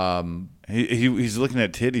 He's looking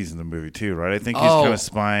at titties in the movie too, right? I think he's kind of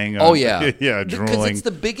spying on, yeah, drooling. Because it's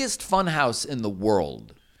the biggest Funhouse in the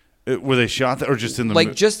world. Were they shot that, or just in the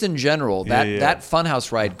like just in general? That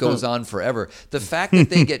Funhouse ride goes on forever. The fact that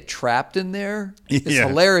they get trapped in there is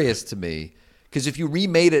hilarious to me. Because if you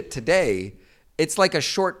remade it today, it's like a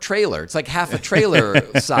short trailer. It's like half a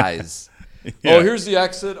trailer size. Yeah. Oh, here's the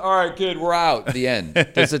exit. All right, kid, we're out. The end.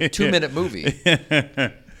 It's a 2-minute movie.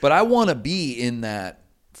 But I want to be in that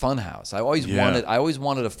Funhouse. I always wanted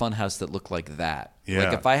a Funhouse that looked like that. Yeah.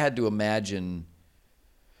 Like if I had to imagine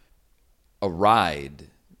a ride,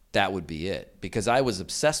 that would be it. Because I was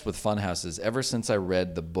obsessed with Funhouses ever since I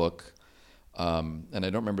read the book, and I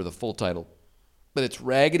don't remember the full title. But it's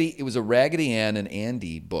Raggedy. It was a Raggedy Ann and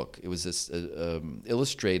Andy book. It was this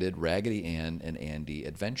illustrated Raggedy Ann and Andy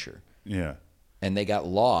adventure. Yeah. And they got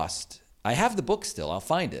lost. I have the book still. I'll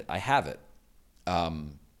find it. I have it.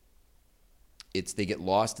 They get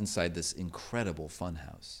lost inside this incredible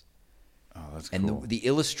funhouse. Oh, that's cool. And the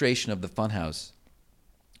illustration of the funhouse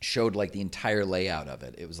showed like the entire layout of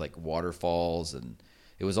it. It was like waterfalls, and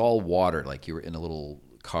it was all water. Like you were in a little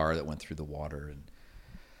car that went through the water, and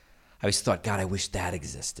I always thought, God, I wish that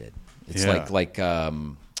existed. It's like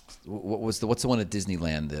what's the one at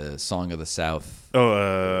Disneyland? The Song of the South.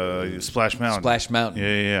 Oh, Splash Mountain. Splash Mountain.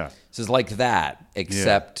 Yeah. So it's like that,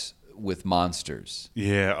 except with monsters.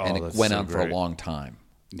 Yeah. Oh, and it that's went so on great. for a long time.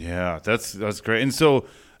 Yeah, that's great. And so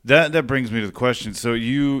that brings me to the question. So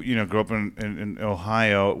you grew up in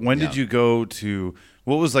Ohio. When did you go to?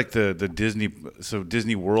 What was like the Disney? So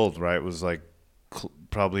Disney World, right? Was like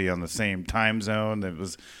probably on the same time zone.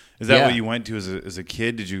 Is that what you went to as a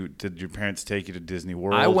kid? Did your parents take you to Disney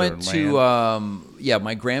World? I went to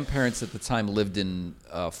my grandparents at the time lived in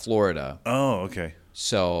Florida. Oh, okay.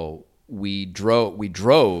 So we drove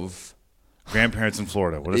Grandparents in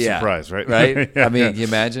Florida. What a surprise, right? Right? Yeah, I mean, yeah. can you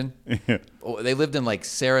imagine? Oh, they lived in like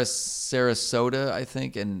Sarasota, I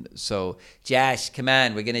think. And so, Josh, come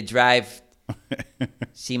on. We're going to drive,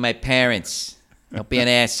 see my parents. Don't be an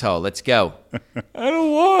asshole. Let's go. I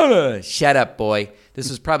don't want to. Shut up, boy. This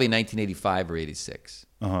was probably 1985 or 86.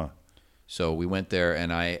 Uh-huh. So we went there,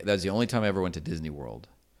 and that was the only time I ever went to Disney World.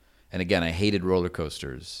 And again, I hated roller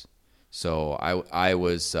coasters. So what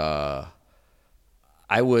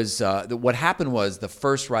happened was the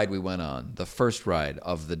first ride we went on, the first ride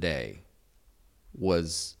of the day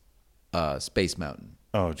was Space Mountain.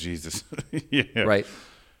 Oh, Jesus. Yeah. Right?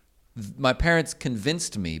 My parents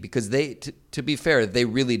convinced me because to be fair, they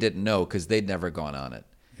really didn't know because they'd never gone on it.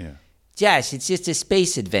 Yeah. Josh, it's just a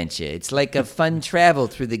space adventure. It's like a fun travel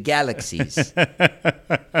through the galaxies.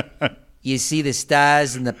 You see the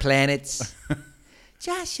stars and the planets.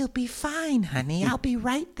 Josh, you'll be fine, honey. I'll be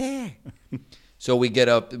right there. So we get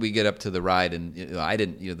up to the ride, and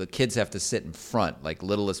the kids have to sit in front, like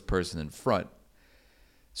littlest person in front.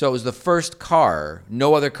 So it was the first car,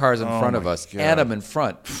 no other cars in front of us, God. Adam in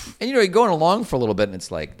front. And you're going along for a little bit, and it's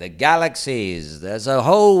like, the galaxies, there's a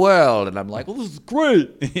whole world. And I'm like, well, this is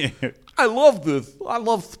great. I love this. I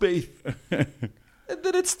love space. And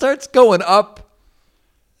then it starts going up.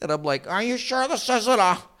 And I'm like, are you sure this isn't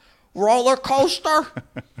a roller coaster?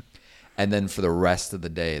 And then for the rest of the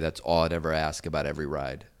day, that's all I'd ever ask about every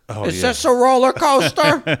ride. Oh, Is yeah. this a roller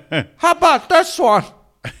coaster? How about this one?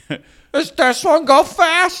 Does this one go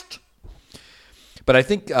fast? But I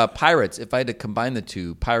think Pirates, if I had to combine the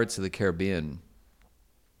two, Pirates of the Caribbean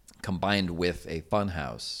combined with a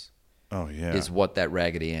Funhouse Oh, yeah. is what that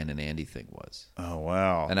Raggedy Ann and Andy thing was. Oh,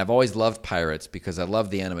 wow. And I've always loved Pirates because I love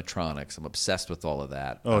the animatronics. I'm obsessed with all of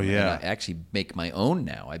that. Oh, And yeah. I actually make my own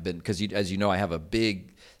now. Because as you know, I have a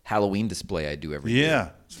big Halloween display I do every year. Yeah.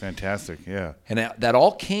 It's fantastic. Yeah. And that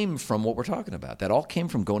all came from what we're talking about. That all came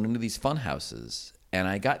from going into these fun houses. And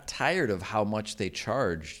I got tired of how much they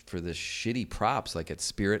charged for this shitty props, like at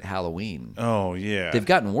Spirit Halloween. Oh, yeah. They've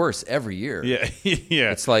gotten worse every year. Yeah.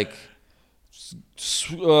 Yeah. It's like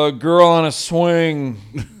a girl on a swing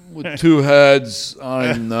with two heads.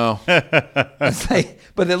 I know. It's like,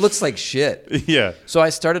 but it looks like shit. Yeah. So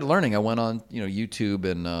I started learning. I went on YouTube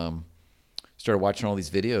and started watching all these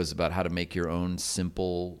videos about how to make your own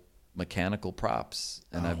simple mechanical props.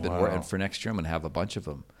 And I've been working for next year. I'm going to have a bunch of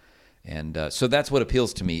them. And so that's what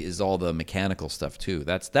appeals to me is all the mechanical stuff too.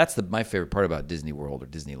 That's my favorite part about Disney World or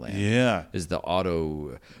Disneyland. Yeah. Is the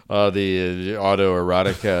autoerotica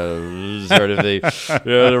sort of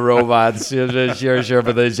the robots, sure,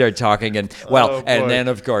 but they start talking and boy. and then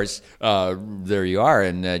of course there you are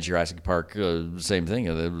in Jurassic Park, same thing.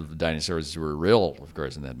 The dinosaurs were real, of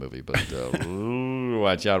course, in that movie. But ooh,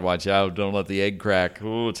 watch out! Don't let the egg crack.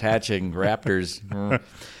 Ooh, it's hatching, raptors.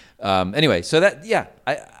 Anyway, so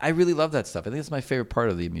I really love that stuff. I think it's my favorite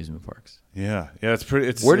part of the amusement parks. Yeah. Yeah. It's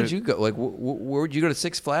pretty. Where did you go? Like, where did you go to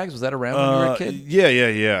Six Flags? Was that around when you were a kid?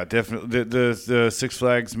 Yeah, definitely. The Six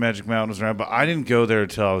Flags Magic Mountain was around, but I didn't go there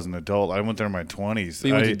until I was an adult. I went there in my 20s. So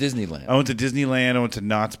you went to Disneyland. I went to Disneyland. I went to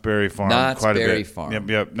Knott's Berry Farm. Knott's quite a Berry bit. Farm.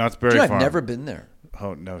 Yep. Knott's Berry I've Farm. never been there.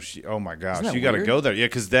 Oh no, oh my gosh, Isn't that you got to weird? go there. Yeah,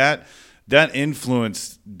 because that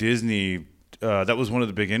influenced Disney. That was one of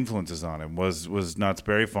the big influences on him. Was Knott's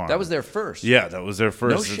Berry Farm. That was their first. Yeah, that was their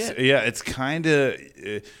first. No shit. It's kind of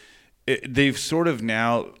they've sort of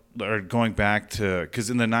now are going back to, because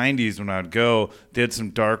in the 90s when I'd go, they had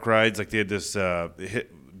some dark rides. Like they had this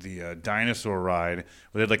the dinosaur ride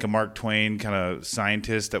where they had like a Mark Twain kind of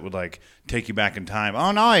scientist that would like take you back in time.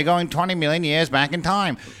 Oh no, you're going 20 million years back in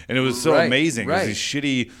time, and it was so Right, amazing. It right. was these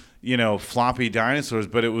shitty, floppy dinosaurs,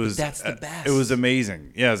 but it was That's the best. It was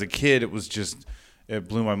amazing. Yeah, as a kid, it was just, it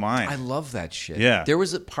blew my mind. I love that shit. Yeah. There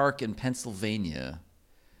was a park in Pennsylvania.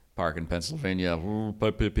 Ooh,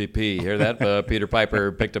 P. Hear that? Peter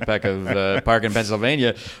Piper picked a peck of park in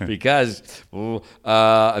Pennsylvania because,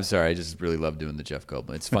 I'm sorry, I just really love doing the Jeff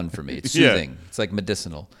Goldblum. It's fun for me. It's Yeah. soothing. It's like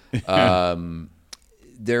medicinal. I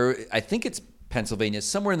think it's Pennsylvania,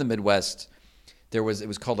 somewhere in the Midwest. It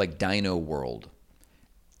was called like Dino World.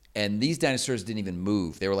 And these dinosaurs didn't even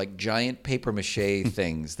move. They were like giant paper mache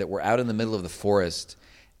things that were out in the middle of the forest.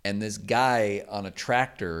 And this guy on a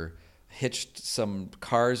tractor hitched some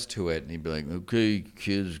cars to it. And he'd be like, okay,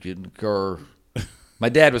 kids, get in the car. My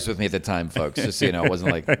dad was with me at the time, folks, just so you know. It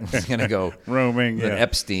wasn't like I was going to go Roaming, an yeah.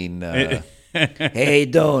 Epstein. Hey, how you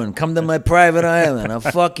doing? Come to my private island. I'll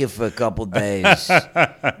fuck you for a couple days.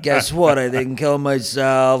 Guess what? I didn't kill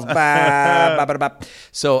myself. Bah, bah, bah, bah.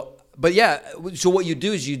 So... But yeah, so what you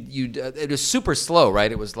do is it was super slow,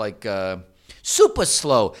 right? It was like Super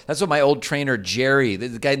slow. That's what my old trainer, Jerry,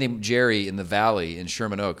 the guy named Jerry in the Valley in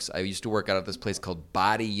Sherman Oaks. I used to work out at this place called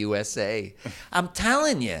Body USA. I'm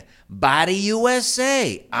telling you, Body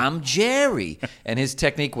USA. I'm Jerry. And his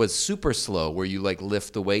technique was super slow, where you like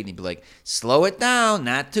lift the weight and he'd be like, slow it down,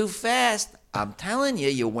 not too fast. I'm telling you,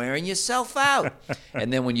 you're wearing yourself out.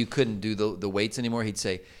 And then when you couldn't do the weights anymore, he'd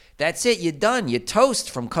say, that's it, you're done. You're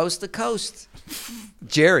toast from coast to coast.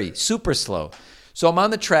 Jerry, super slow. So I'm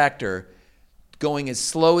on the tractor going as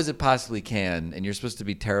slow as it possibly can, and you're supposed to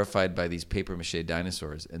be terrified by these papier-mâché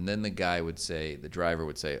dinosaurs. And then the driver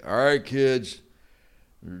would say, all right, kids,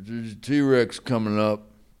 there's a T-Rex coming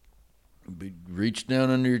up. Reach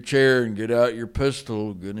down under your chair and get out your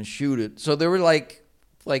pistol. Gonna shoot it. So they were like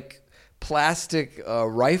plastic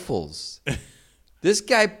rifles. This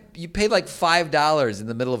guy, you paid like $5 in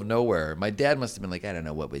the middle of nowhere. My dad must have been like, I don't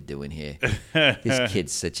know what we're doing here. This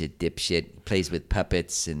kid's such a dipshit. Plays with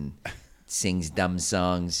puppets and sings dumb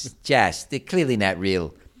songs. Josh, they're clearly not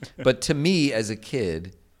real. But to me, as a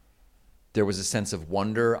kid, there was a sense of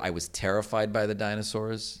wonder. I was terrified by the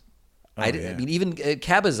dinosaurs. I mean, even at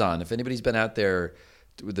Cabazon, if anybody's been out there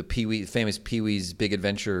with the famous Pee-wee's Big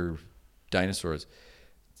Adventure dinosaurs,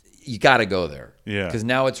 you got to go there. Yeah. Because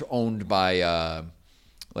now it's owned by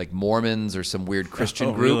like Mormons or some weird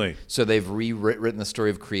Christian group. Really? So they've rewritten the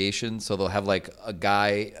story of creation. So they'll have like a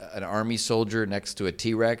guy, an army soldier next to a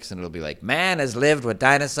T-Rex, and it'll be like, man has lived with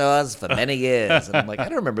dinosaurs for many years. And I'm like, I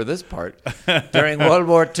don't remember this part. During World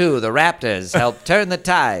War II, the Raptors helped turn the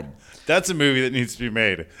tide. That's a movie that needs to be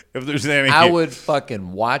made. If there's any, I would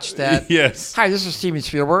fucking watch that. Yes. Hi, this is Steven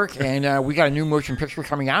Spielberg, and we got a new motion picture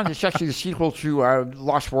coming out. It's actually the sequel to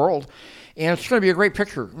Lost World, and it's going to be a great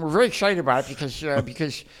picture. We're very excited about it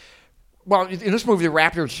because, well, in this movie, the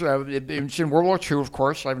Raptors, it's in World War II, of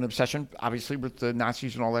course. I have an obsession, obviously, with the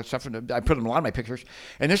Nazis and all that stuff, and I put them in a lot of my pictures.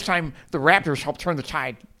 And this time, the Raptors helped turn the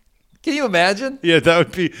tide. Can you imagine? Yeah, that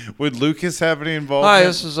would be. Would Lucas have any involvement? Hi,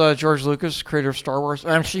 this is George Lucas, creator of Star Wars.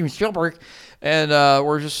 I'm Steven Spielberg, and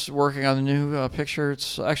we're just working on the new picture.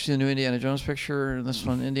 It's actually the new Indiana Jones picture, and this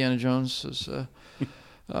one, Indiana Jones, is.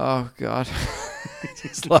 Oh God!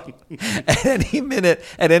 Just like, at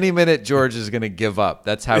any minute, George is going to give up.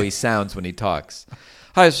 That's how he sounds when he talks.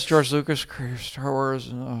 Hi, this is George Lucas, creator of Star Wars,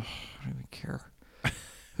 and I don't even care.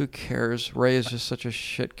 Who cares? Ray is just such a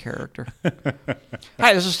shit character.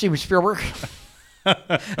 Hi, this is Steven Spielberg.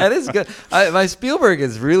 That is good. My Spielberg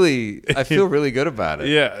is really. I feel really good about it.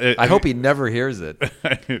 Yeah. I hope he never hears it.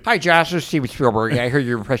 Hi, Josh. This is Steven Spielberg. Yeah, I heard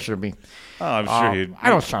your impression of me. Oh, I'm sure he'd. I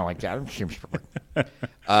don't sound like that. I'm Steven Spielberg.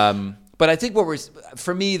 But I think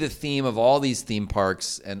for me, the theme of all these theme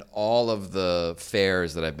parks and all of the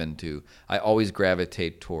fairs that I've been to, I always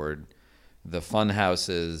gravitate toward the fun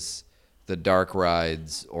houses, the dark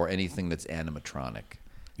rides, or anything that's animatronic.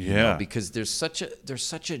 Yeah. Because there's such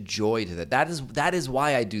a joy to that. That is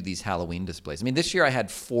why I do these Halloween displays. I mean, this year I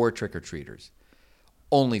had 4 trick-or-treaters.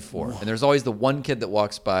 Only 4. Whoa. And there's always the one kid that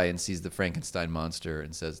walks by and sees the Frankenstein monster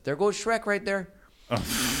and says, there goes Shrek right there. And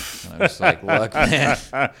I was like, look, man,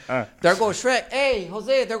 there goes Shrek. Hey,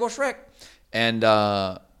 Jose, there goes Shrek. And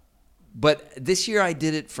but this year I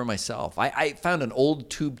did it for myself. I found an old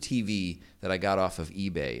tube TV that I got off of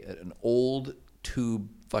eBay, an old tube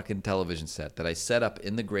fucking television set that I set up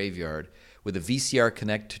in the graveyard with a VCR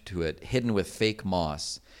connected to it, hidden with fake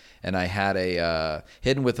moss. And I had a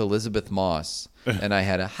hidden with Elizabeth Moss, and I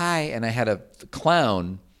had a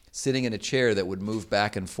clown sitting in a chair that would move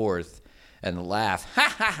back and forth and laugh,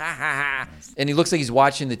 ha ha ha ha, and he looks like he's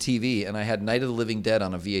watching the TV. And I had Night of the Living Dead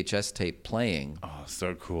on a VHS tape playing. Oh,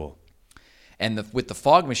 so cool. And with the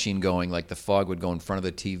fog machine going, like the fog would go in front of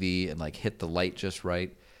the TV and like hit the light just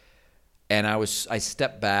right. And I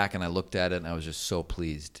stepped back and I looked at it and I was just so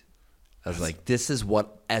pleased. I was like, this is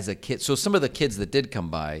what, as a kid. So some of the kids that did come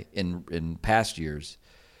by in past years,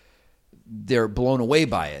 they're blown away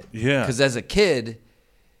by it. Yeah. Because as a kid,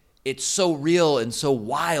 it's so real and so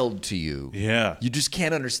wild to you. Yeah. You just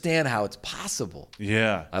can't understand how it's possible.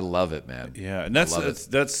 Yeah. I love it, man. Yeah. And that's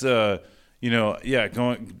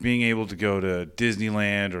being able to go to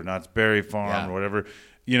Disneyland or Knott's Berry Farm or whatever,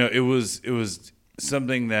 it was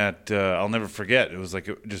something that I'll never forget. It was like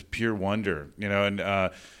just pure wonder,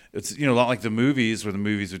 and it's a lot like the movies, where the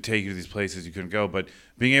movies would take you to these places you couldn't go, but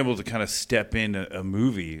being able to kind of step in a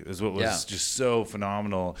movie is what was just so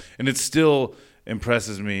phenomenal, and it still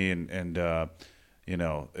impresses me and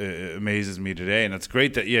it amazes me today, and it's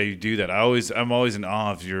great that you do that. I'm always in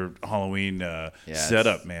awe of your Halloween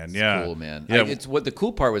setup, man. It's cool, man. Yeah, it's what the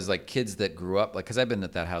cool part was, like kids that grew up, like, because I've been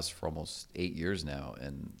at that house for almost 8 years now,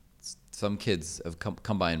 and some kids have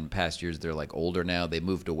come by in past years. They're like older now. They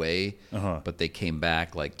moved away, but they came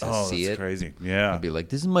back like to see that's it. crazy. Yeah. I'd be like,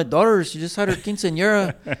 "This is my daughter. She just had her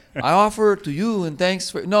quinceañera. I offer her to you, and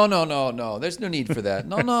thanks for." No. There's no need for that.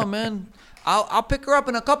 No, man. I'll pick her up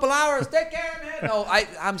in a couple hours. Take care, man. No,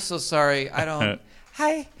 I'm so sorry. I don't.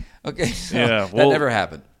 Hi. Okay. So Yeah, that well- never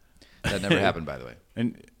happened. That never happened, by the way.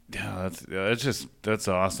 And that's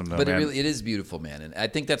awesome though, But man. it is beautiful, man, and I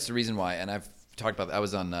think that's the reason why. And I've talked about. I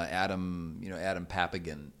was on Adam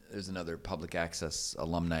Papagan. There's another public access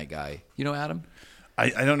alumni guy. You know Adam?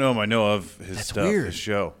 I don't know him. I know of his That's stuff, weird. his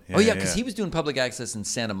show. Because he was doing public access in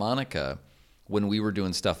Santa Monica when we were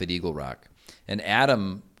doing stuff at Eagle Rock, and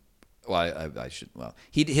Adam. Well, I should. Well,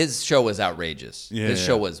 his show was outrageous. His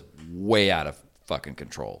show was way out of fucking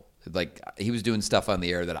control. Like he was doing stuff on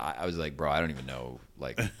the air that I was like, bro, I don't even know.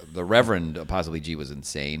 Like the Reverend Possibly G was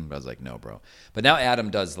insane, but I was like, no, bro. But now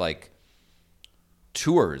Adam does like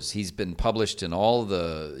tours. He's been published in all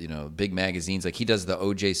the big magazines. Like he does the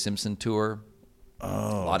O.J. Simpson tour. A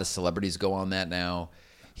lot of celebrities go on that now.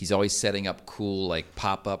 He's always setting up cool like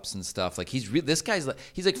pop-ups and stuff. Like he's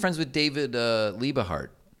like friends with David Liebehart.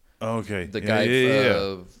 Okay. The guy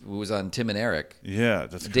who was on Tim and Eric. Yeah,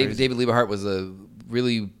 that's crazy. David Liebehart was a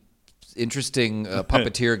really interesting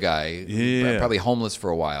puppeteer guy, probably homeless for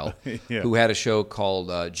a while, who had a show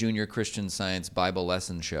called Junior Christian Science Bible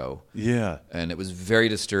Lesson Show. Yeah. And it was very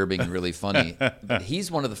disturbing and really funny. But he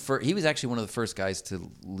was actually one of the first guys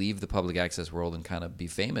to leave the public access world and kind of be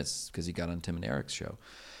famous because he got on Tim and Eric's show.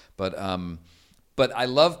 But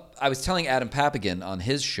I was telling Adam Papagan on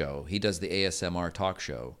his show, he does the ASMR talk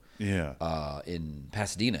show. Yeah. In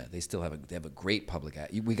Pasadena, they still have a great public.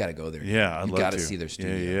 We got to go there. Yeah, I'd you love got to to. see their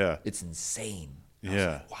studio. Yeah. It's insane. I Yeah. was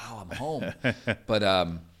like, wow, I'm home. But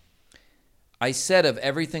I said of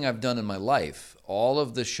everything I've done in my life, all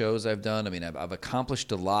of the shows I've done. I mean, I've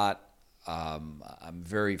accomplished a lot. I'm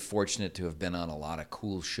very fortunate to have been on a lot of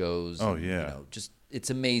cool shows. Oh, and, yeah. Just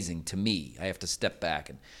it's amazing to me. I have to step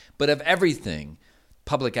back but of everything,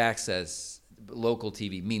 public access, local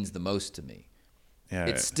TV means the most to me. Yeah.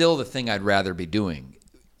 It's still the thing I'd rather be doing.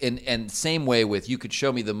 And same way with you could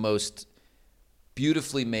show me the most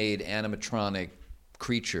beautifully made animatronic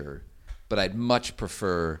creature, but I'd much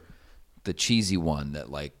prefer the cheesy one that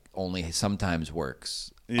like only sometimes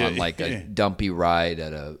works on like a dumpy ride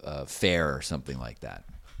at a fair or something like that.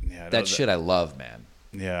 Yeah, that shit I love, man.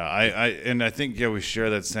 Yeah, I think we share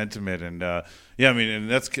that sentiment, and I mean, and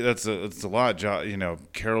that's a lot.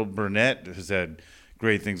 Carol Burnett has had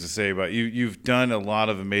great things to say about you. You've done a lot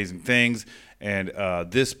of amazing things, and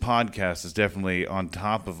this podcast is definitely on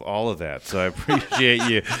top of all of that. So I appreciate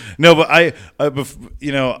you. No, but Time's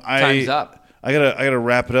up. I gotta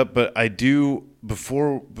wrap it up, but I do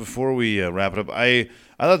before we wrap it up. I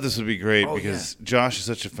thought this would be great because Josh is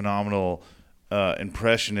such a phenomenal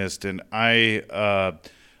impressionist, and I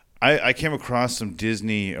came across some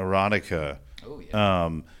Disney erotica. Oh yeah.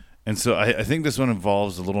 And so I think this one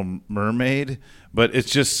involves a Little Mermaid, but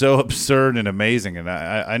it's just so absurd and amazing. And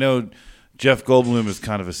I know Jeff Goldblum is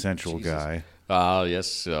kind of a sensual guy.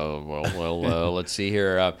 Yes. Let's see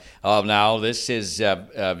here. Now, this is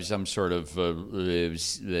some sort of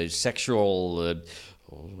sexual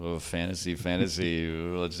fantasy.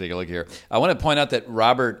 Let's take a look here. I want to point out that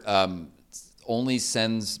Robert only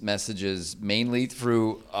sends messages mainly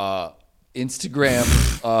through Instagram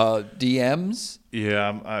DMs.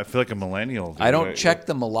 Yeah, I feel like a millennial. Dude. I don't check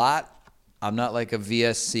them a lot. I'm not like a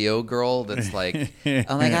VSCO girl that's like,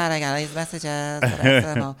 oh my God, I got these messages.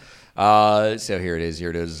 So here it is.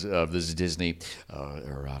 This is Disney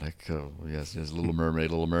erotic. Yes, Little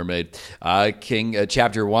Mermaid. King,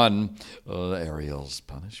 Chapter 1, Ariel's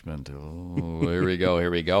punishment. Here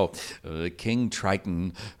we go. King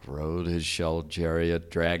Triton rode his shell chariot,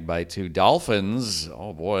 dragged by two dolphins.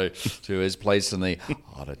 Oh boy, to his place in the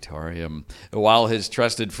auditorium, while his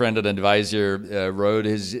trusted friend and advisor rode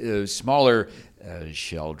his smaller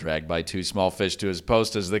shell dragged by two small fish to his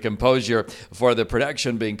post as the composer for the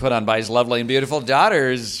production being put on by his lovely and beautiful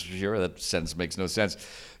daughters. Sure, that sentence makes no sense.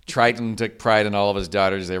 Triton took pride in all of his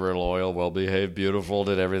daughters. They were loyal, well-behaved, beautiful,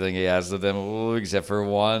 did everything he asked of them. Ooh, except for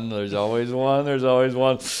one. There's always one.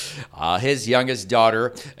 His youngest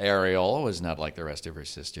daughter, Ariel, was not like the rest of her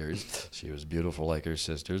sisters. She was beautiful like her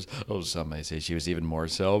sisters. Oh, some may say she was even more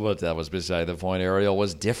so, but that was beside the point. Ariel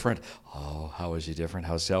was different. Oh, how was she different?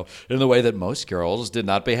 How so? In the way that most girls did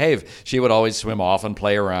not behave. She would always swim off and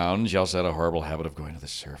play around. She also had a horrible habit of going to the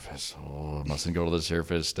surface. Oh, mustn't go to the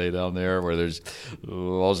surface. Stay down there where there's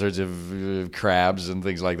all sorts of crabs and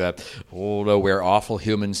things like that. Oh no, where awful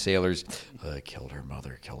human sailors killed her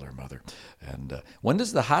mother. And when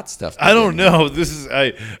does the hot stuff begin? I don't know. This is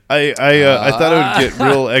I thought it would get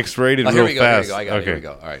real X-rated real fast. Here we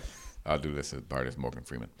go. All right, I'll do this as part of Morgan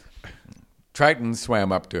Freeman. Triton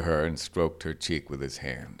swam up to her and stroked her cheek with his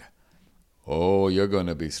hand. "Oh, you're going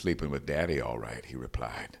to be sleeping with Daddy, all right," he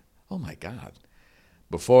replied. Oh, my God.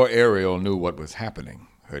 Before Ariel knew what was happening,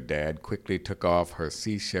 her dad quickly took off her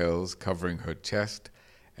seashells covering her chest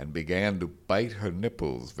and began to bite her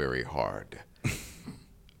nipples very hard.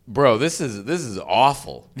 Bro, this is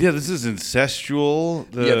awful. Yeah, this is incestual.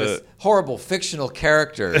 This horrible fictional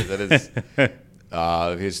character that is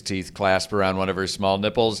his teeth clasped around one of her small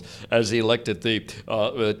nipples as he licked at the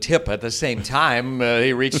tip at the same time.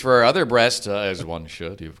 He reached for her other breast, as one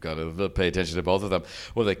should. You've got to pay attention to both of them.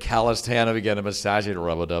 With a calloused hand, he began to massage it.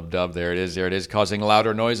 Rub-a-dub-dub. There it is, causing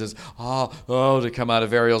louder noises. To come out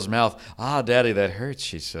of Ariel's mouth. Daddy, that hurts,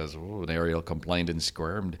 she says. Oh, and Ariel complained and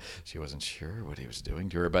squirmed. She wasn't sure what he was doing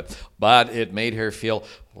to her, but it made her feel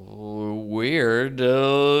weird.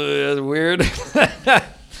 Weird.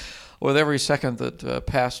 With every second that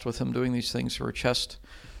passed with him doing these things to her chest,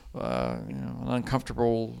 an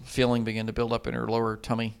uncomfortable feeling began to build up in her lower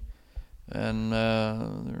tummy. And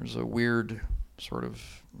there's a weird sort of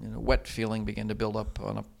wet feeling began to build up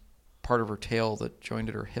on a part of her tail that joined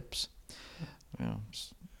at her hips.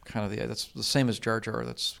 It's kind of that's the same as Jar Jar.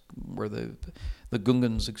 That's where the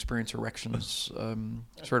Gungans experience erections,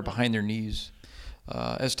 sort of behind their knees.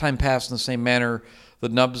 As time passed in the same manner, the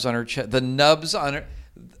nubs on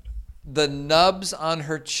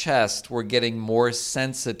her chest were getting more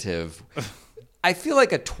sensitive. I feel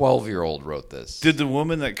like a 12-year-old wrote this. Did the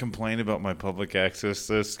woman that complained about my public access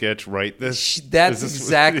sketch write this? That's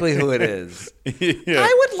exactly who it is. Yeah.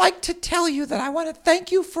 I would like to tell you that I want to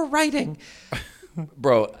thank you for writing.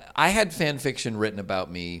 Bro, I had fan fiction written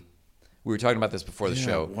about me. We were talking about this before the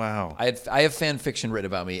show. Wow. I have fan fiction written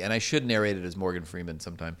about me, and I should narrate it as Morgan Freeman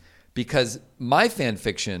sometime. Because my fan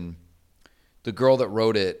fiction, the girl that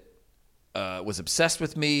wrote it, was obsessed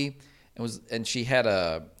with me, and she had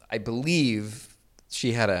I believe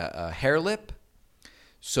she had a hair lip.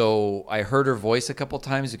 So I heard her voice a couple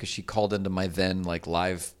times because she called into my then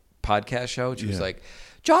live podcast show. She was like,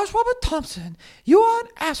 "Josh Robert Thompson, you are an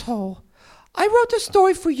asshole. I wrote this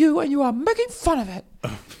story for you, and you are making fun of it.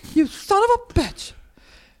 You son of a bitch."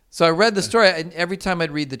 So I read the story, and every time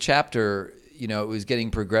I'd read the chapter, it was getting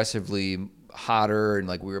progressively hotter, and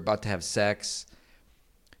we were about to have sex.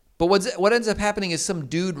 But what ends up happening is some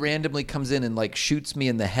dude randomly comes in and shoots me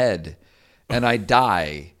in the head, and I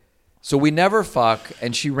die. So we never fuck,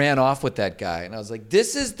 and she ran off with that guy, and I was like,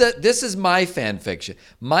 "This is my fan fiction.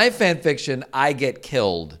 My fan fiction, I get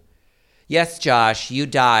killed. Yes, Josh, you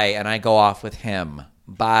die, and I go off with him.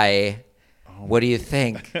 Bye. What do you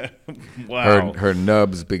think?" Wow. Her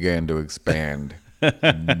nubs began to expand.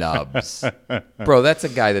 Nubs, bro. That's a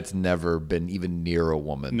guy that's never been even near a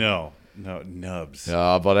woman. No, nubs.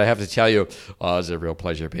 But I have to tell you, it's a real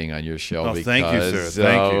pleasure being on your show. Oh, because, thank you, sir.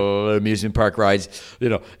 Thank you. Amusement park rides,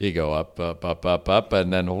 you go up,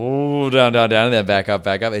 and then down, and then back up.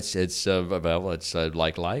 It's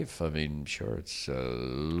like life. I mean, sure, it's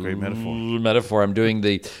great metaphor. Metaphor. I'm doing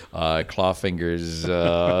the claw fingers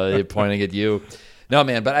pointing at you. No,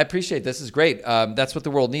 man, but I appreciate this. Is great. That's what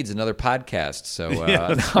the world needs, another podcast. So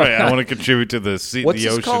that's right. I want to contribute to the sea, what's the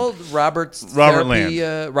ocean. What's this called? Robert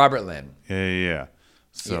Land. Robert Land. Yeah.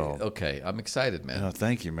 So okay, I'm excited, man. Oh,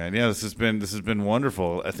 thank you, man. Yeah, this has been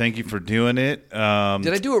wonderful. Thank you for doing it. Did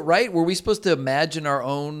I do it right? Were we supposed to imagine our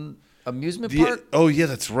own amusement park? Oh yeah,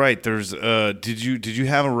 that's right. There's did you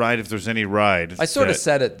have a ride? If there's any ride, I sort of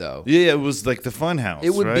said it though. Yeah, it was like the fun house.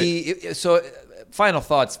 It would right? be so. Final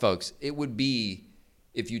thoughts, folks. It would be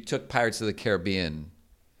if you took Pirates of the Caribbean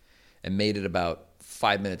and made it about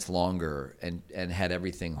 5 minutes longer and had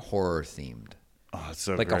everything horror themed. Oh, it's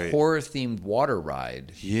so like great. A horror themed water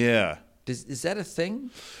ride. Yeah. Is that a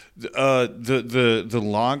thing? The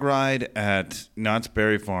log ride at Knott's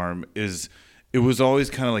Berry Farm it was always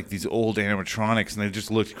kind of like these old animatronics, and they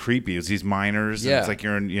just looked creepy. It was these miners, and it's like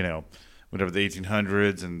you're in whatever the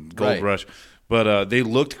 1800s and Gold Rush, but they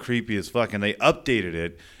looked creepy as fuck, and they updated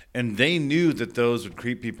it. And they knew that those would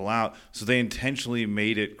creep people out, so they intentionally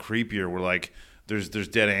made it creepier. We're like, there's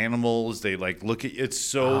dead animals. They look at it's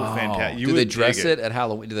so fantastic. Do they dress it at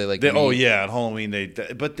Halloween? Do they at Halloween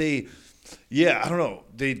Yeah, I don't know.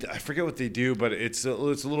 I forget what they do, but it's a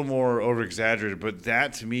little more over exaggerated. But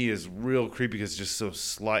that to me is real creepy because it's just so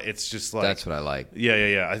slight. It's just like That's what I like.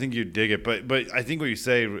 Yeah. I think you dig it, but I think what you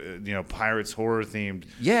say, pirates horror themed,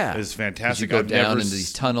 Yeah, is 'Cause fantastic. You go I've down never into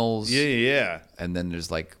these tunnels. Yeah. And then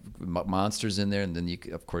there's like monsters in there, and then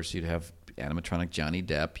of course you'd have animatronic Johnny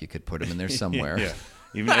Depp. You could put him in there somewhere. Yeah.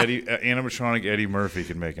 Even animatronic Eddie Murphy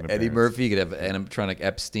could make an appearance. Eddie Murphy. You could have animatronic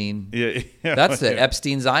Epstein. Yeah. That's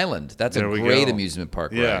Epstein's Island. That's There a we great go. amusement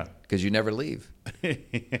park Yeah. ride because you never leave.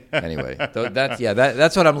 Anyway,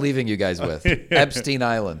 that's what I'm leaving you guys with. Epstein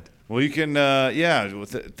Island. Well, you can,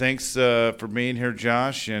 thanks for being here,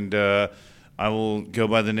 Josh, and I will go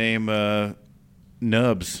by the name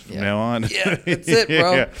Nubs from now on. Yeah, that's it,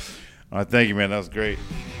 bro. Yeah. All right, thank you, man. That was great.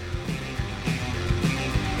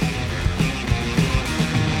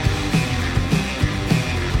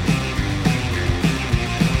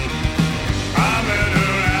 I met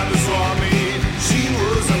her at the swap meet. She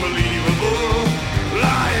was unbelievable.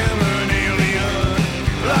 I am an alien.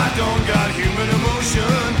 I don't got human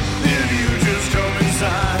emotion. If you just come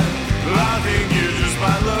inside, I think you just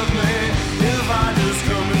might love me. If I just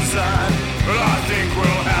come inside, I think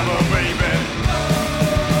we'll have a baby.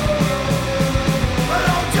 But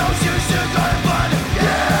don't you should go to fun,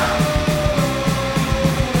 yeah.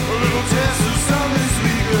 A little test of something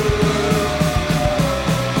sweet girl.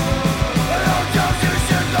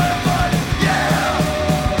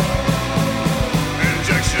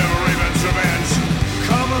 Injection, Raven's revenge.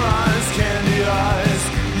 Caramelized candy eyes.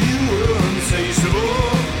 You were insatiable.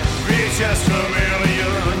 VHS from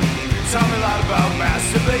Alien. Tell me a lot about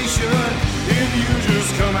masturbation. If you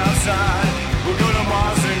just come outside, we'll go to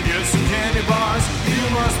Mars and get some candy bars. You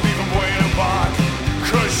must be from Buena Park.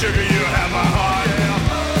 'Cause sugar, you have my heart.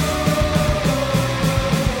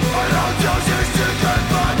 Don't you should good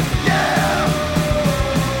fun, yeah.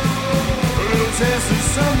 A little taste of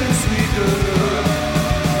something sweet, girl.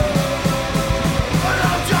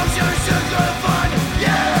 Don't you should good fun,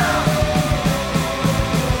 yeah.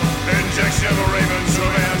 Injection of Raven's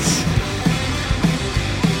revenge.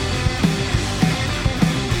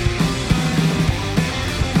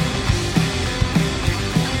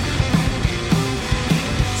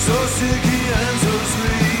 So sticky and so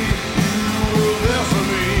sweet.